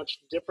outcomes, much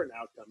different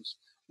outcomes.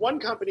 One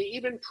company,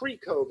 even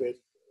pre-COVID,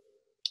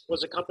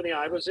 was a company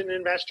I was an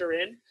investor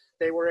in.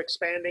 They were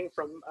expanding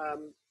from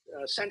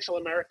Central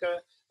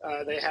America.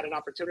 They had an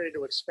opportunity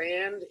to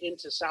expand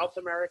into South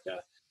America.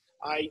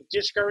 I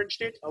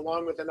discouraged it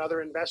along with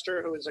another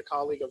investor who is a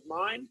colleague of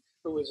mine,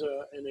 who is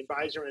an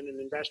advisor and an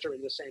investor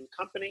in the same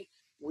company.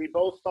 We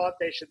both thought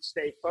they should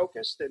stay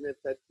focused, and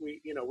that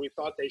we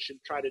thought they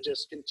should try to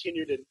just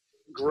continue to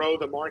grow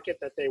the market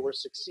that they were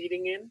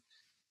succeeding in.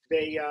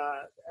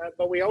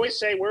 But we always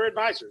say we're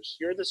advisors.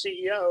 You're the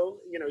CEO.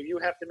 You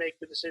have to make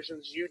the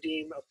decisions you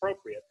deem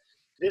appropriate.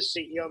 This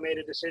CEO made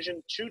a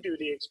decision to do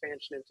the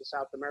expansion into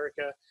South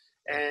America,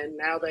 and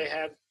now they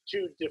have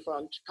two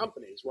defunct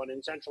companies, one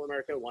in Central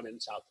America, one in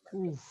South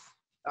America.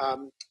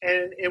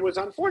 And it was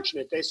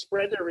unfortunate. They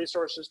spread their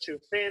resources too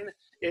thin.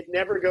 It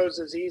never goes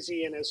as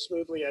easy and as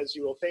smoothly as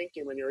you will think.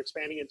 And when you're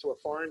expanding into a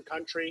foreign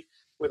country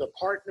with a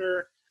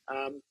partner,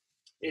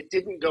 it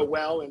didn't go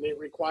well, and it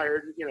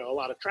required, a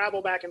lot of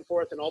travel back and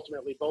forth. And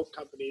ultimately, both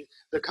companies,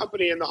 the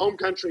company in the home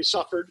country,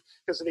 suffered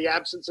because of the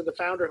absence of the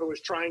founder who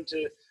was trying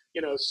to,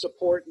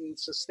 support and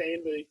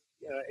sustain the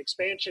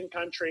expansion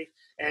country.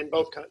 And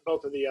both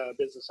of the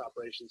business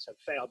operations have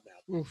failed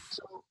now. Oof.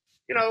 So,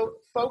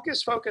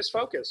 focus,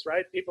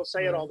 right? People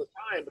say it all the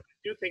time, but I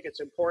do think it's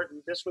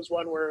important. This was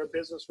one where a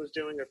business was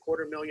doing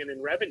 $250,000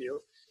 in revenue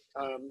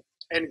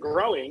and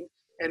growing,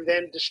 and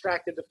then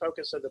distracted the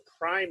focus of the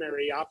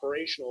primary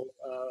operational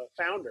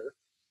founder.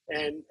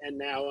 And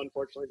now,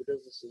 unfortunately, the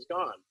business is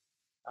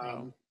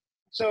gone.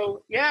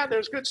 So, yeah,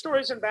 there's good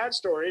stories and bad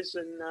stories.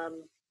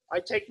 And I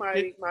take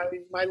my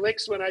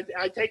licks when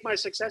I take my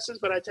successes,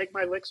 but I take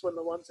my licks when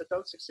the ones that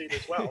don't succeed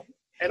as well.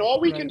 And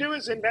all we can do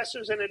as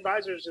investors and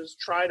advisors is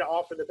try to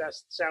offer the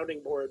best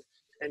sounding board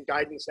and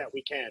guidance that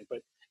we can. But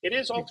it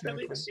is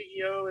ultimately the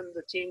CEO and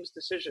the team's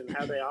decision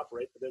how they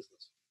operate the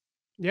business.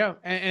 Yeah,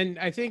 and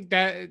I think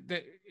that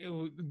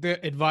the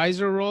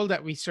advisor role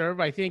that we serve,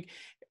 I think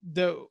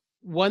the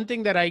one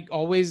thing that I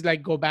always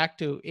go back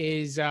to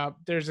is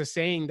there's a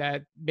saying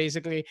that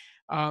basically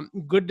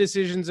good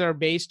decisions are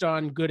based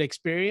on good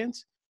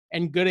experience,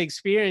 and good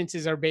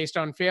experiences are based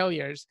on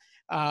failures.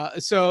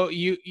 So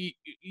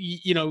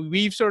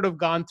we've sort of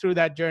gone through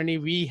that journey.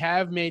 We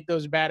have made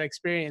those bad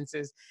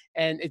experiences,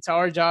 and it's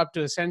our job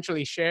to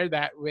essentially share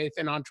that with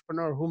an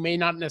entrepreneur who may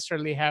not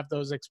necessarily have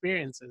those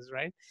experiences,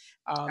 right?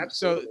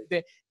 So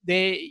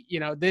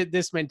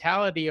this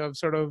mentality of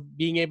sort of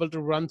being able to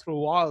run through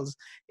walls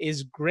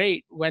is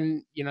great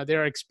when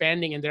they're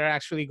expanding and they're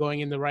actually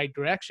going in the right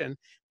direction.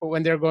 But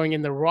when they're going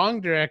in the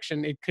wrong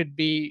direction, it could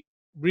be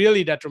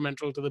really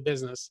detrimental to the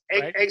business.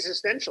 Right?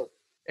 Existential.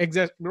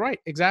 Right,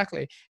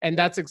 exactly. And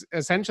that's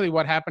essentially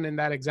what happened in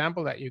that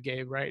example that you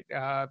gave, right?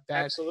 That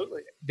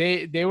Absolutely.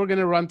 They were going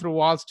to run through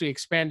walls to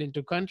expand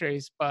into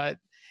countries, but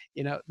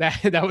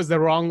that was the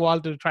wrong wall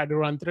to try to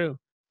run through.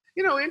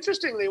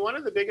 Interestingly, one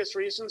of the biggest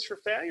reasons for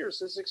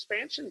failures is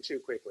expansion too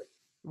quickly.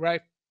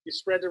 Right. You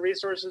spread the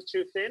resources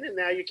too thin, and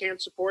now you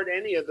can't support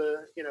any of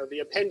the, the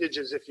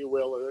appendages, if you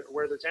will, or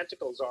where the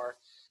tentacles are.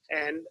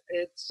 And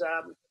it's,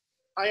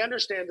 I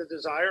understand the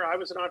desire. I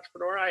was an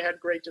entrepreneur. I had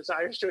great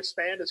desires to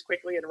expand as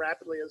quickly and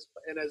rapidly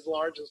and as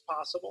large as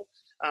possible.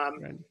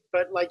 Right.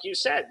 But like you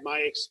said, my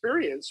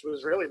experience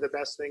was really the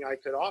best thing I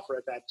could offer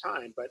at that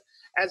time. But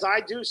as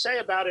I do say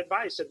about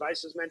advice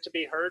is meant to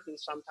be heard and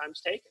sometimes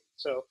taken.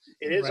 So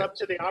it is up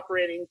to the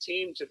operating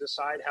team to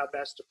decide how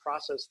best to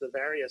process the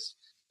various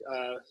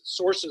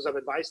sources of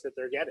advice that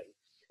they're getting.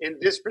 In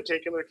this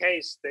particular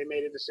case, they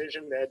made a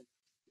decision that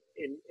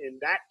in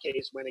that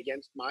case went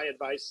against my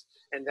advice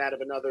and that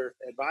of another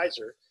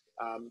advisor.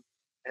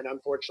 And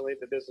unfortunately,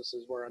 the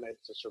businesses were unable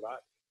to survive.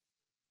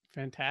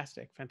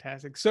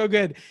 Fantastic. So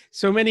good.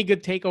 So many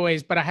good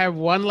takeaways, but I have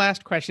one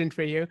last question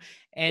for you.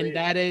 And Please.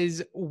 That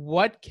is,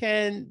 what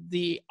can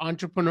the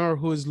entrepreneur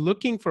who is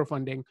looking for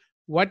funding,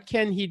 what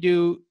can he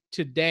do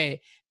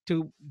today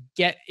to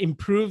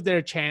improve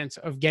their chance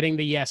of getting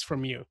the yes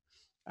from you?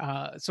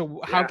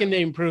 So how can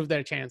they improve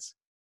their chance?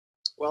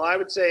 Well, I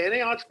would say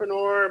any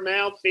entrepreneur,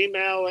 male,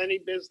 female, any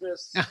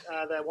business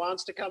that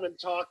wants to come and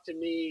talk to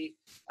me,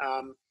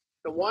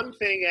 the one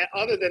thing,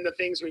 other than the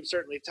things we've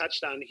certainly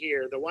touched on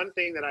here, the one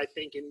thing that I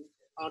think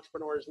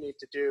entrepreneurs need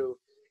to do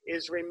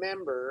is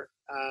remember,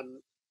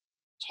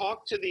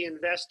 talk to the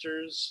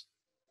investors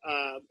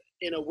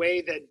in a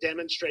way that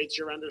demonstrates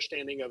your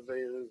understanding of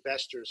the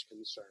investor's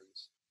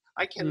concerns.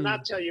 I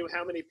cannot tell you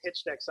how many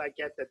pitch decks I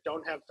get that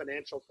don't have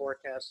financial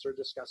forecasts or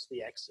discuss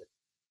the exit.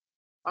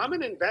 I'm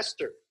an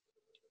investor.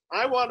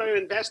 I want to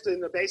invest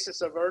in the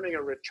basis of earning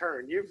a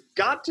return. You've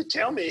got to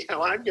tell me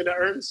how I'm going to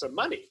earn some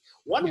money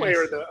one way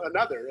or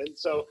another. And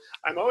so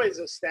I'm always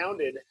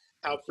astounded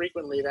how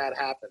frequently that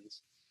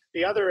happens.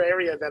 The other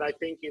area that I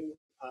think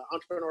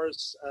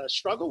entrepreneurs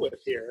struggle with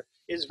here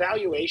is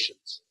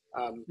valuations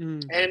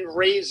and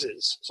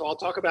raises. So I'll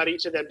talk about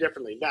each of them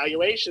differently.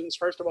 Valuations,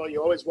 first of all,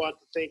 you always want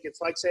to think it's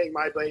like saying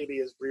my baby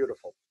is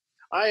beautiful.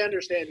 I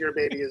understand your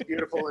baby is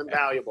beautiful and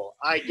valuable.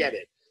 I get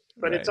it.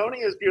 But it's Right.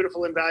 only as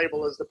beautiful and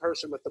valuable as the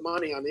person with the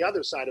money on the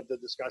other side of the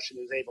discussion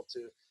is able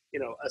to,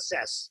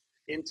 assess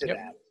into Yep.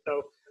 that.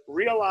 So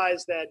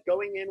realize that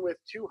going in with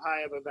too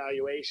high of a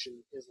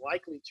valuation is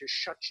likely to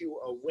shut you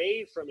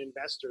away from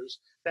investors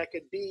that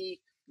could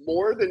be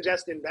more than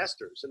just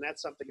investors. And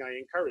that's something I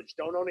encourage.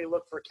 Don't only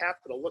look for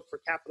capital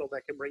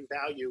that can bring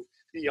value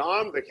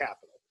beyond the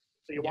capital.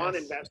 So you want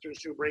Yes.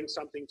 investors who bring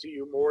something to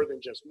you more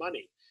than just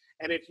money.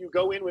 And if you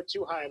go in with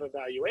too high of a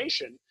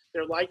valuation,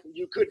 they're like,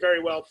 you could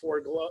very well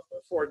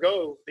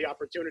forego the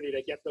opportunity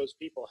to get those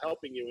people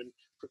helping you and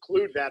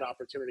preclude that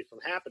opportunity from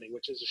happening,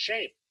 which is a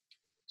shame.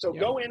 So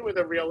Yep. go in with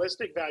a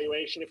realistic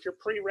valuation. If you're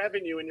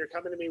pre-revenue and you're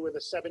coming to me with a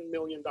 $7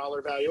 million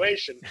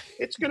valuation,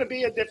 it's going to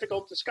be a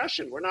difficult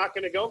discussion. We're not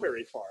going to go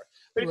very far.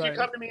 But if Right. you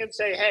come to me and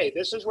say, hey,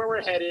 this is where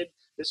we're headed,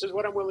 this is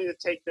what I'm willing to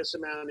take this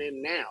amount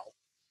in now,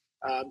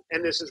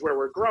 and this is where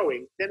we're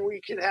growing, then we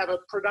can have a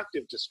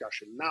productive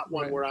discussion, not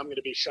one Right. where I'm going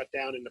to be shut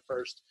down in the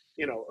first,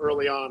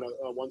 early on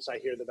once I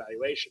hear the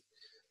valuation.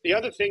 The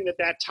other thing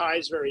that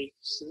ties very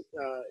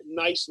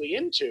nicely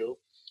into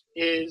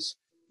is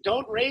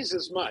don't raise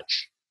as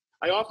much.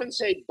 I often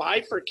say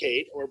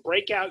bifurcate or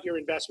break out your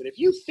investment. If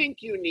you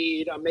think you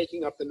need, I'm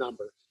making up the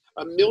number,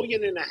 $1.5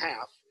 million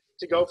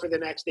to go for the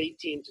next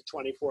 18 to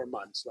 24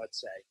 months,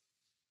 let's say,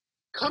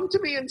 come to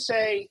me and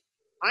say,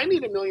 I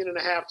need $1.5 million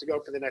to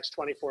go for the next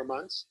 24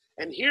 months.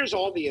 And here's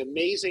all the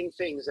amazing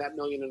things that $1.5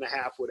 million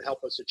would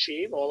help us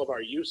achieve, all of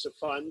our use of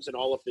funds and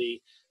all of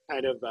the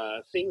kind of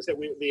things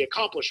the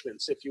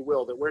accomplishments, if you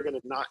will, that we're going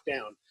to knock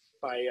down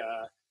by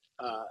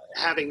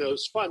having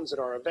those funds at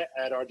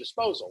our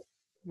disposal.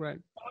 Right.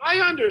 I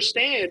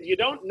understand you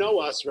don't know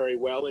us very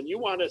well and you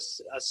want to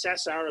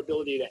assess our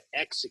ability to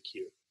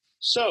execute.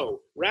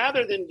 So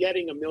rather than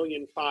getting $1.5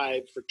 million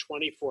for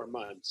 24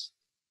 months,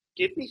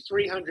 give me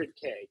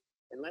 $300K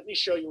and let me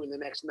show you in the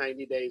next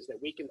 90 days that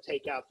we can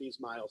take out these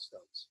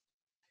milestones.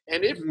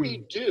 And if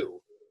we do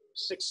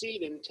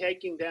succeed in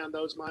taking down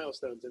those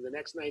milestones in the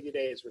next 90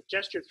 days with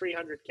just your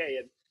 $300K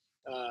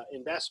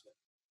investment,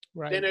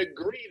 Right. then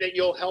agree that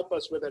you'll help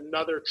us with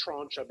another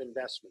tranche of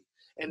investment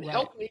and Right.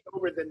 help me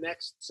over the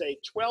next, say,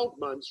 12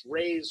 months,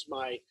 raise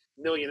my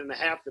 $1.5 million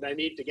that I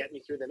need to get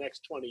me through the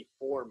next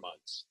 24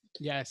 months.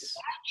 Yes.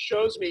 That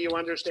shows me you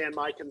understand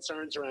my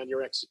concerns around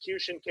your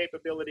execution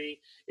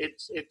capability.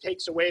 It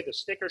takes away the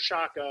sticker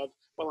shock of,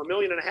 well, $1.5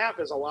 million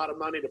is a lot of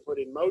money to put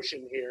in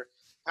motion here.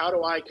 How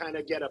do I kind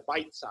of get a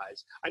bite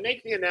size? I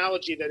make the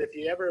analogy that if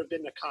you ever have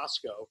been to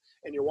Costco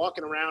and you're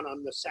walking around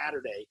on the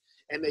Saturday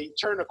and they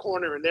turn a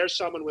corner and there's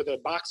someone with a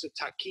box of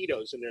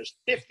taquitos and there's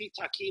 50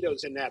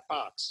 taquitos in that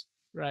box.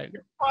 Right.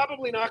 You're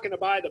probably not going to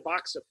buy the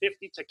box of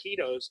 50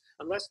 taquitos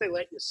unless they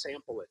let you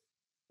sample it.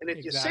 And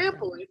if you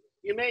sample it,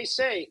 you may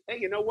say, hey,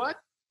 you know what?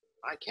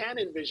 I can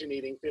envision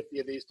eating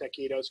 50 of these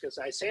taquitos because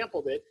I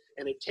sampled it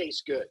and it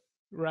tastes good.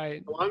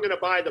 Right. So I'm going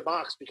to buy the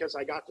box because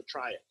I got to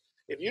try it.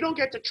 If you don't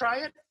get to try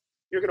it,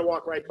 you're going to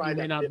walk right by that. You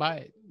may not 50. buy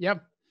it.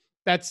 Yep.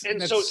 That's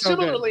so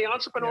similarly, good.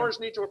 entrepreneurs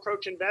need to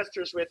approach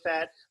investors with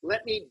that.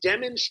 Let me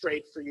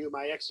demonstrate for you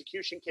my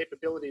execution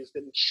capabilities,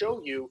 then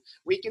show you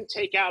we can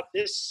take out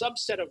this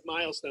subset of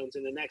milestones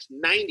in the next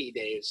 90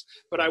 days.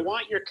 But I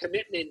want your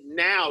commitment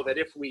now that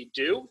if we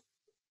do,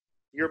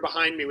 you're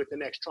behind me with the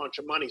next tranche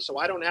of money. So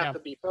I don't have to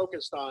be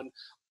focused on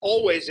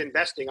always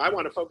investing. I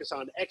want to focus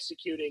on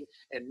executing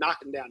and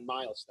knocking down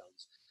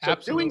milestones. So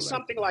doing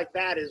something like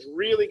that is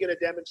really going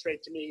to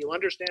demonstrate to me you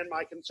understand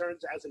my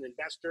concerns as an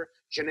investor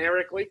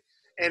generically,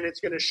 and it's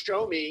going to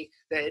show me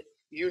that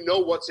you know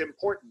what's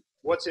important.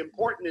 What's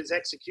important is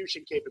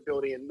execution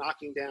capability and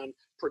knocking down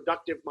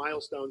productive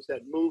milestones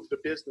that move the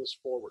business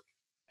forward.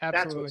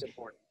 Absolutely. That's what's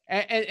important.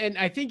 And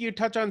I think you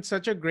touch on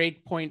such a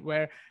great point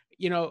where,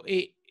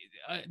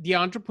 the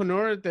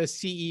entrepreneur, the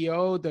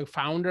CEO, the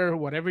founder,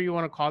 whatever you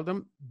want to call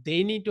them,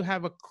 they need to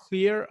have a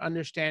clear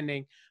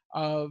understanding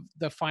of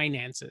the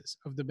finances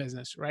of the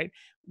business, right?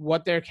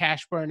 What their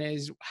cash burn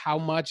is, how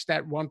much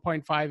that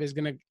 1.5 is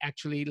going to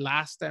actually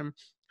last them,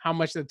 how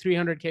much the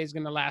 300K is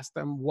going to last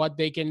them, what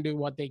they can do,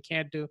 what they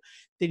can't do.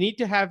 They need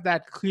to have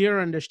that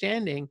clear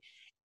understanding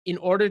in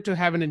order to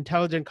have an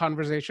intelligent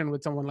conversation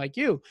with someone like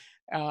you.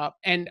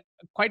 And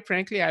quite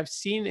frankly, I've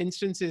seen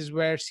instances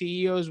where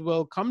CEOs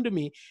will come to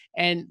me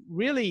and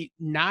really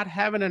not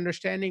have an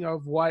understanding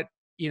of what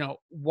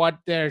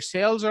their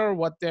sales are,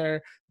 what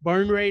their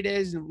burn rate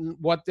is,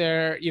 what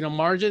their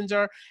margins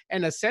are,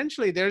 and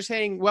essentially they're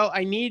saying, well,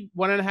 I need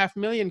 $1.5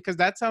 million because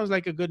that sounds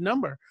like a good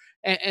number,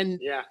 and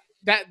yeah,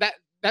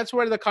 that's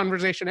where the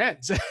conversation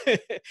ends.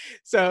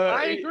 So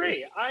I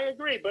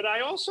agree, but I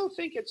also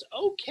think it's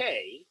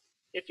okay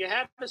if you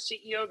have a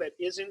CEO that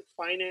isn't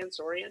finance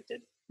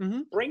oriented.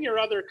 Bring your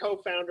other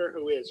co-founder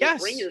who is, or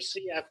bring your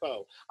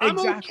CFO. I'm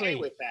okay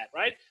with that,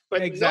 right?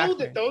 But know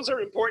that those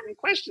are important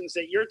questions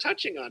that you're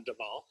touching on,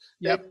 Deval,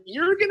 that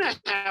you're going to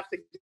have to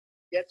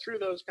get through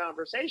those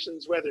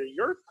conversations, whether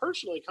you're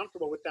personally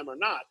comfortable with them or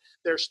not.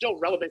 They're still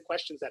relevant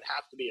questions that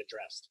have to be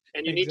addressed.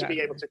 And you need to be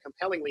able to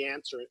compellingly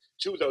answer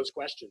to those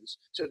questions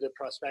to the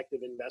prospective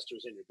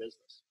investors in your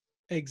business.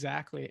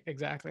 Exactly,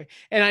 exactly.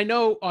 And I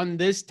know on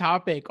this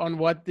topic, on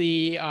what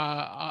the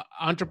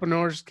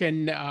entrepreneurs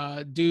can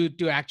do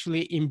to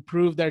actually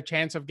improve their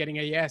chance of getting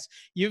a yes,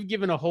 you've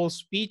given a whole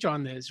speech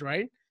on this,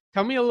 right?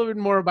 Tell me a little bit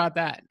more about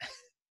that.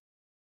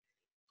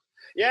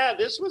 Yeah,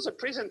 this was a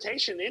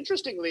presentation,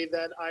 interestingly,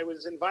 that I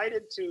was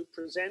invited to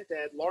present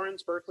at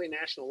Lawrence Berkeley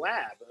National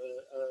Lab,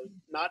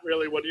 not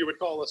really what you would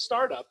call a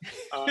startup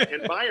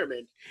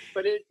environment.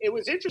 But it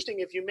was interesting.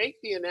 If you make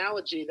the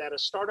analogy that a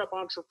startup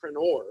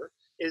entrepreneur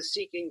is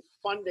seeking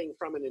funding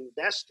from an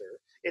investor,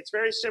 it's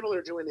very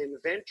similar to an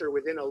inventor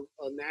within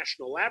a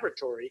national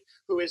laboratory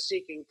who is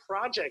seeking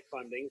project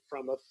funding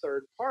from a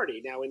third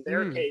party. Now, in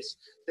their case,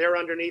 they're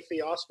underneath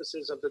the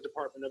auspices of the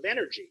Department of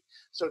Energy.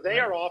 So they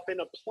are often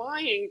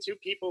applying to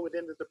people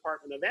within the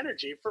Department of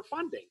Energy for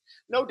funding.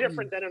 No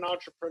different than an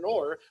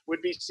entrepreneur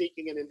would be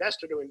seeking an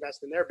investor to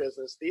invest in their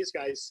business. These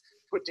guys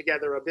put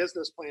together a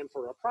business plan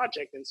for a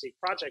project and seek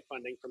project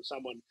funding from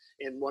someone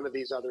in one of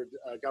these other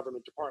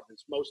government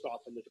departments, most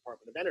often the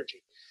Department of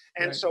Energy.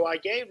 And so I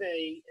gave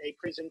a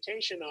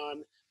presentation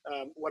on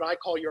what I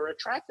call your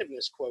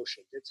attractiveness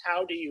quotient. It's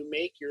how do you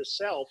make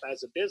yourself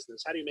as a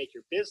business, how do you make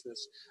your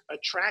business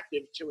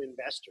attractive to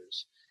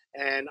investors?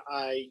 And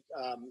I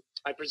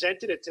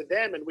presented it to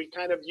them, and we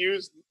kind of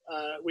used,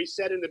 we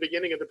said in the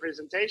beginning of the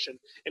presentation,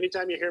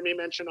 anytime you hear me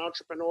mention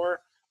entrepreneur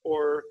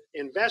or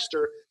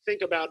investor,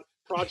 think about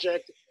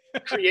project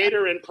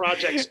creator and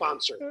project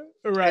sponsor.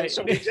 Right. And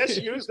so we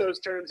just use those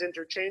terms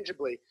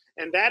interchangeably.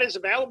 And that is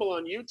available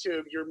on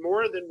YouTube. You're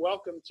more than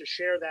welcome to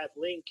share that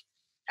link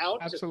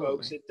out to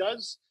folks. It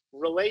does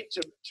relate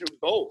to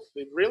both.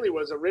 It really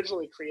was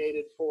originally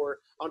created for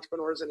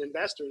entrepreneurs and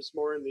investors,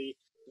 more in the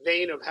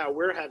vein of how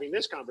we're having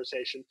this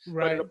conversation,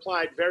 but it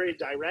applied very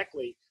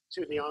directly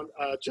to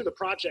the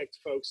project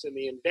folks and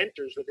the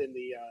inventors within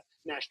the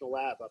national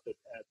lab up at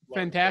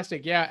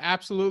Fantastic. Yeah,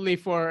 absolutely.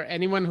 For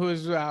anyone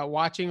who's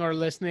watching or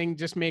listening,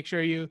 just make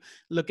sure you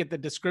look at the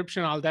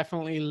description. I'll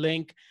definitely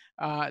link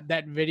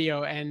that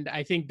video. And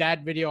I think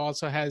that video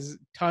also has a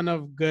ton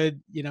of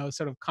good,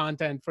 sort of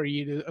content for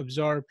you to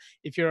absorb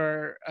if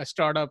you're a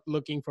startup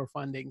looking for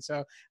funding.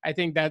 So I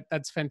think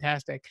that's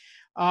fantastic.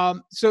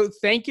 So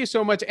thank you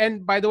so much.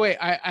 And by the way,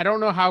 I don't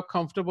know how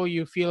comfortable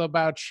you feel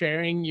about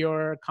sharing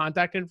your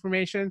contact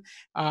information.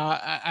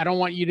 I don't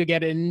want you to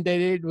get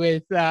inundated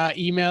with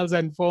emails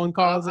and phone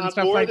calls and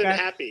stuff like that. I'm more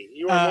than happy.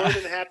 You are more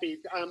than happy.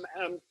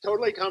 I'm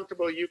totally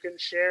comfortable. You can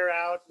share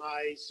out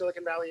my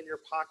Silicon Valley in Your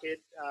Pocket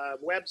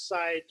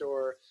website,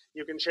 or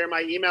you can share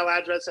my email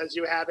address as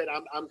you have it.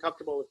 I'm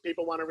comfortable. If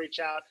people want to reach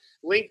out,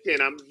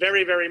 LinkedIn, I'm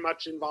very, very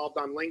much involved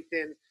on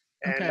LinkedIn,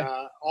 and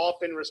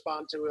often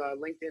respond to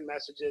LinkedIn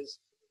messages.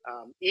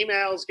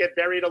 Emails get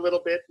buried a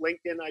little bit.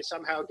 LinkedIn, I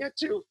somehow get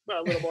to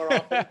a little more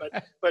often,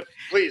 but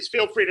please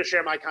feel free to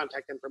share my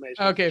contact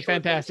information. Okay,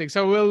 fantastic.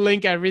 So we'll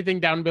link everything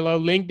down below.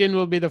 LinkedIn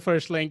will be the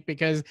first link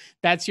because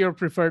that's your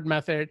preferred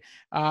method.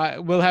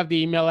 We'll have the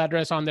email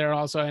address on there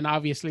also, and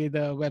obviously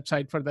the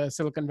website for the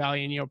Silicon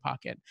Valley in Your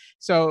Pocket.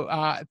 So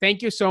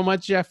thank you so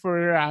much, Jeff,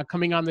 for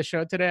coming on the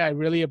show today. I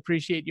really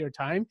appreciate your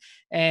time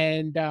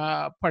and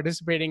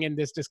participating in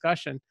this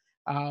discussion.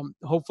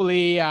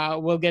 Hopefully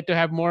we'll get to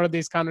have more of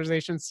these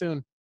conversations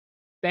soon.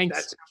 Thanks.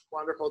 That's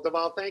wonderful.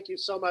 Deval, thank you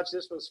so much.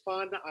 This was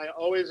fun. I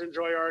always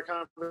enjoy our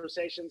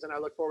conversations, and I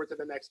look forward to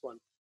the next one.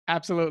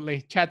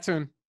 Absolutely. Chat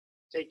soon.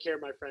 Take care,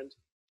 my friend.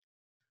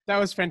 That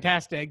was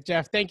fantastic.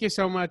 Jeff, thank you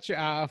so much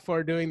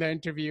for doing the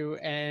interview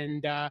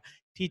and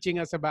teaching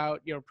us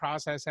about your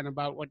process and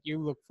about what you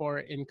look for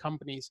in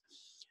companies.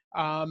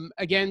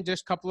 Again,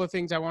 just a couple of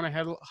things I want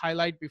to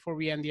highlight before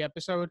we end the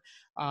episode.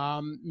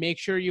 Make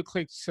sure you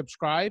click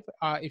subscribe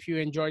if you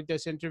enjoyed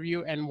this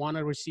interview and want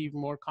to receive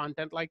more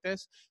content like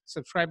this.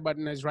 Subscribe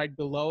button is right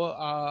below,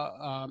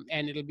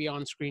 and it'll be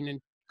on screen in a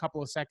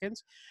couple of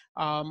seconds.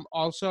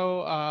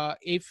 Also,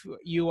 if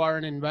you are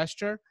an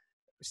investor,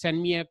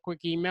 send me a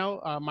quick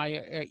email.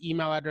 My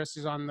email address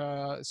is on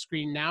the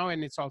screen now,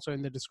 and it's also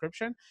in the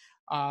description.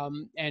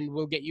 And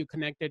we'll get you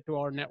connected to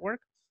our network.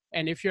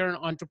 And if you're an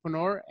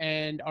entrepreneur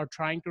and are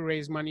trying to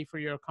raise money for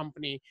your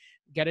company,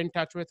 get in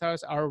touch with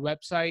us. Our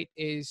website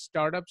is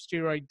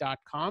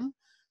StartupSteroid.com,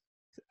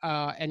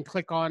 and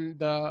click on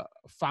the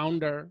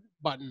founder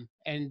button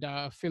and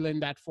fill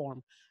in that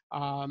form.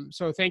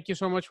 So thank you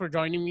so much for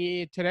joining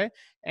me today,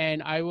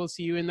 and I will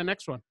see you in the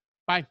next one.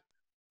 Bye.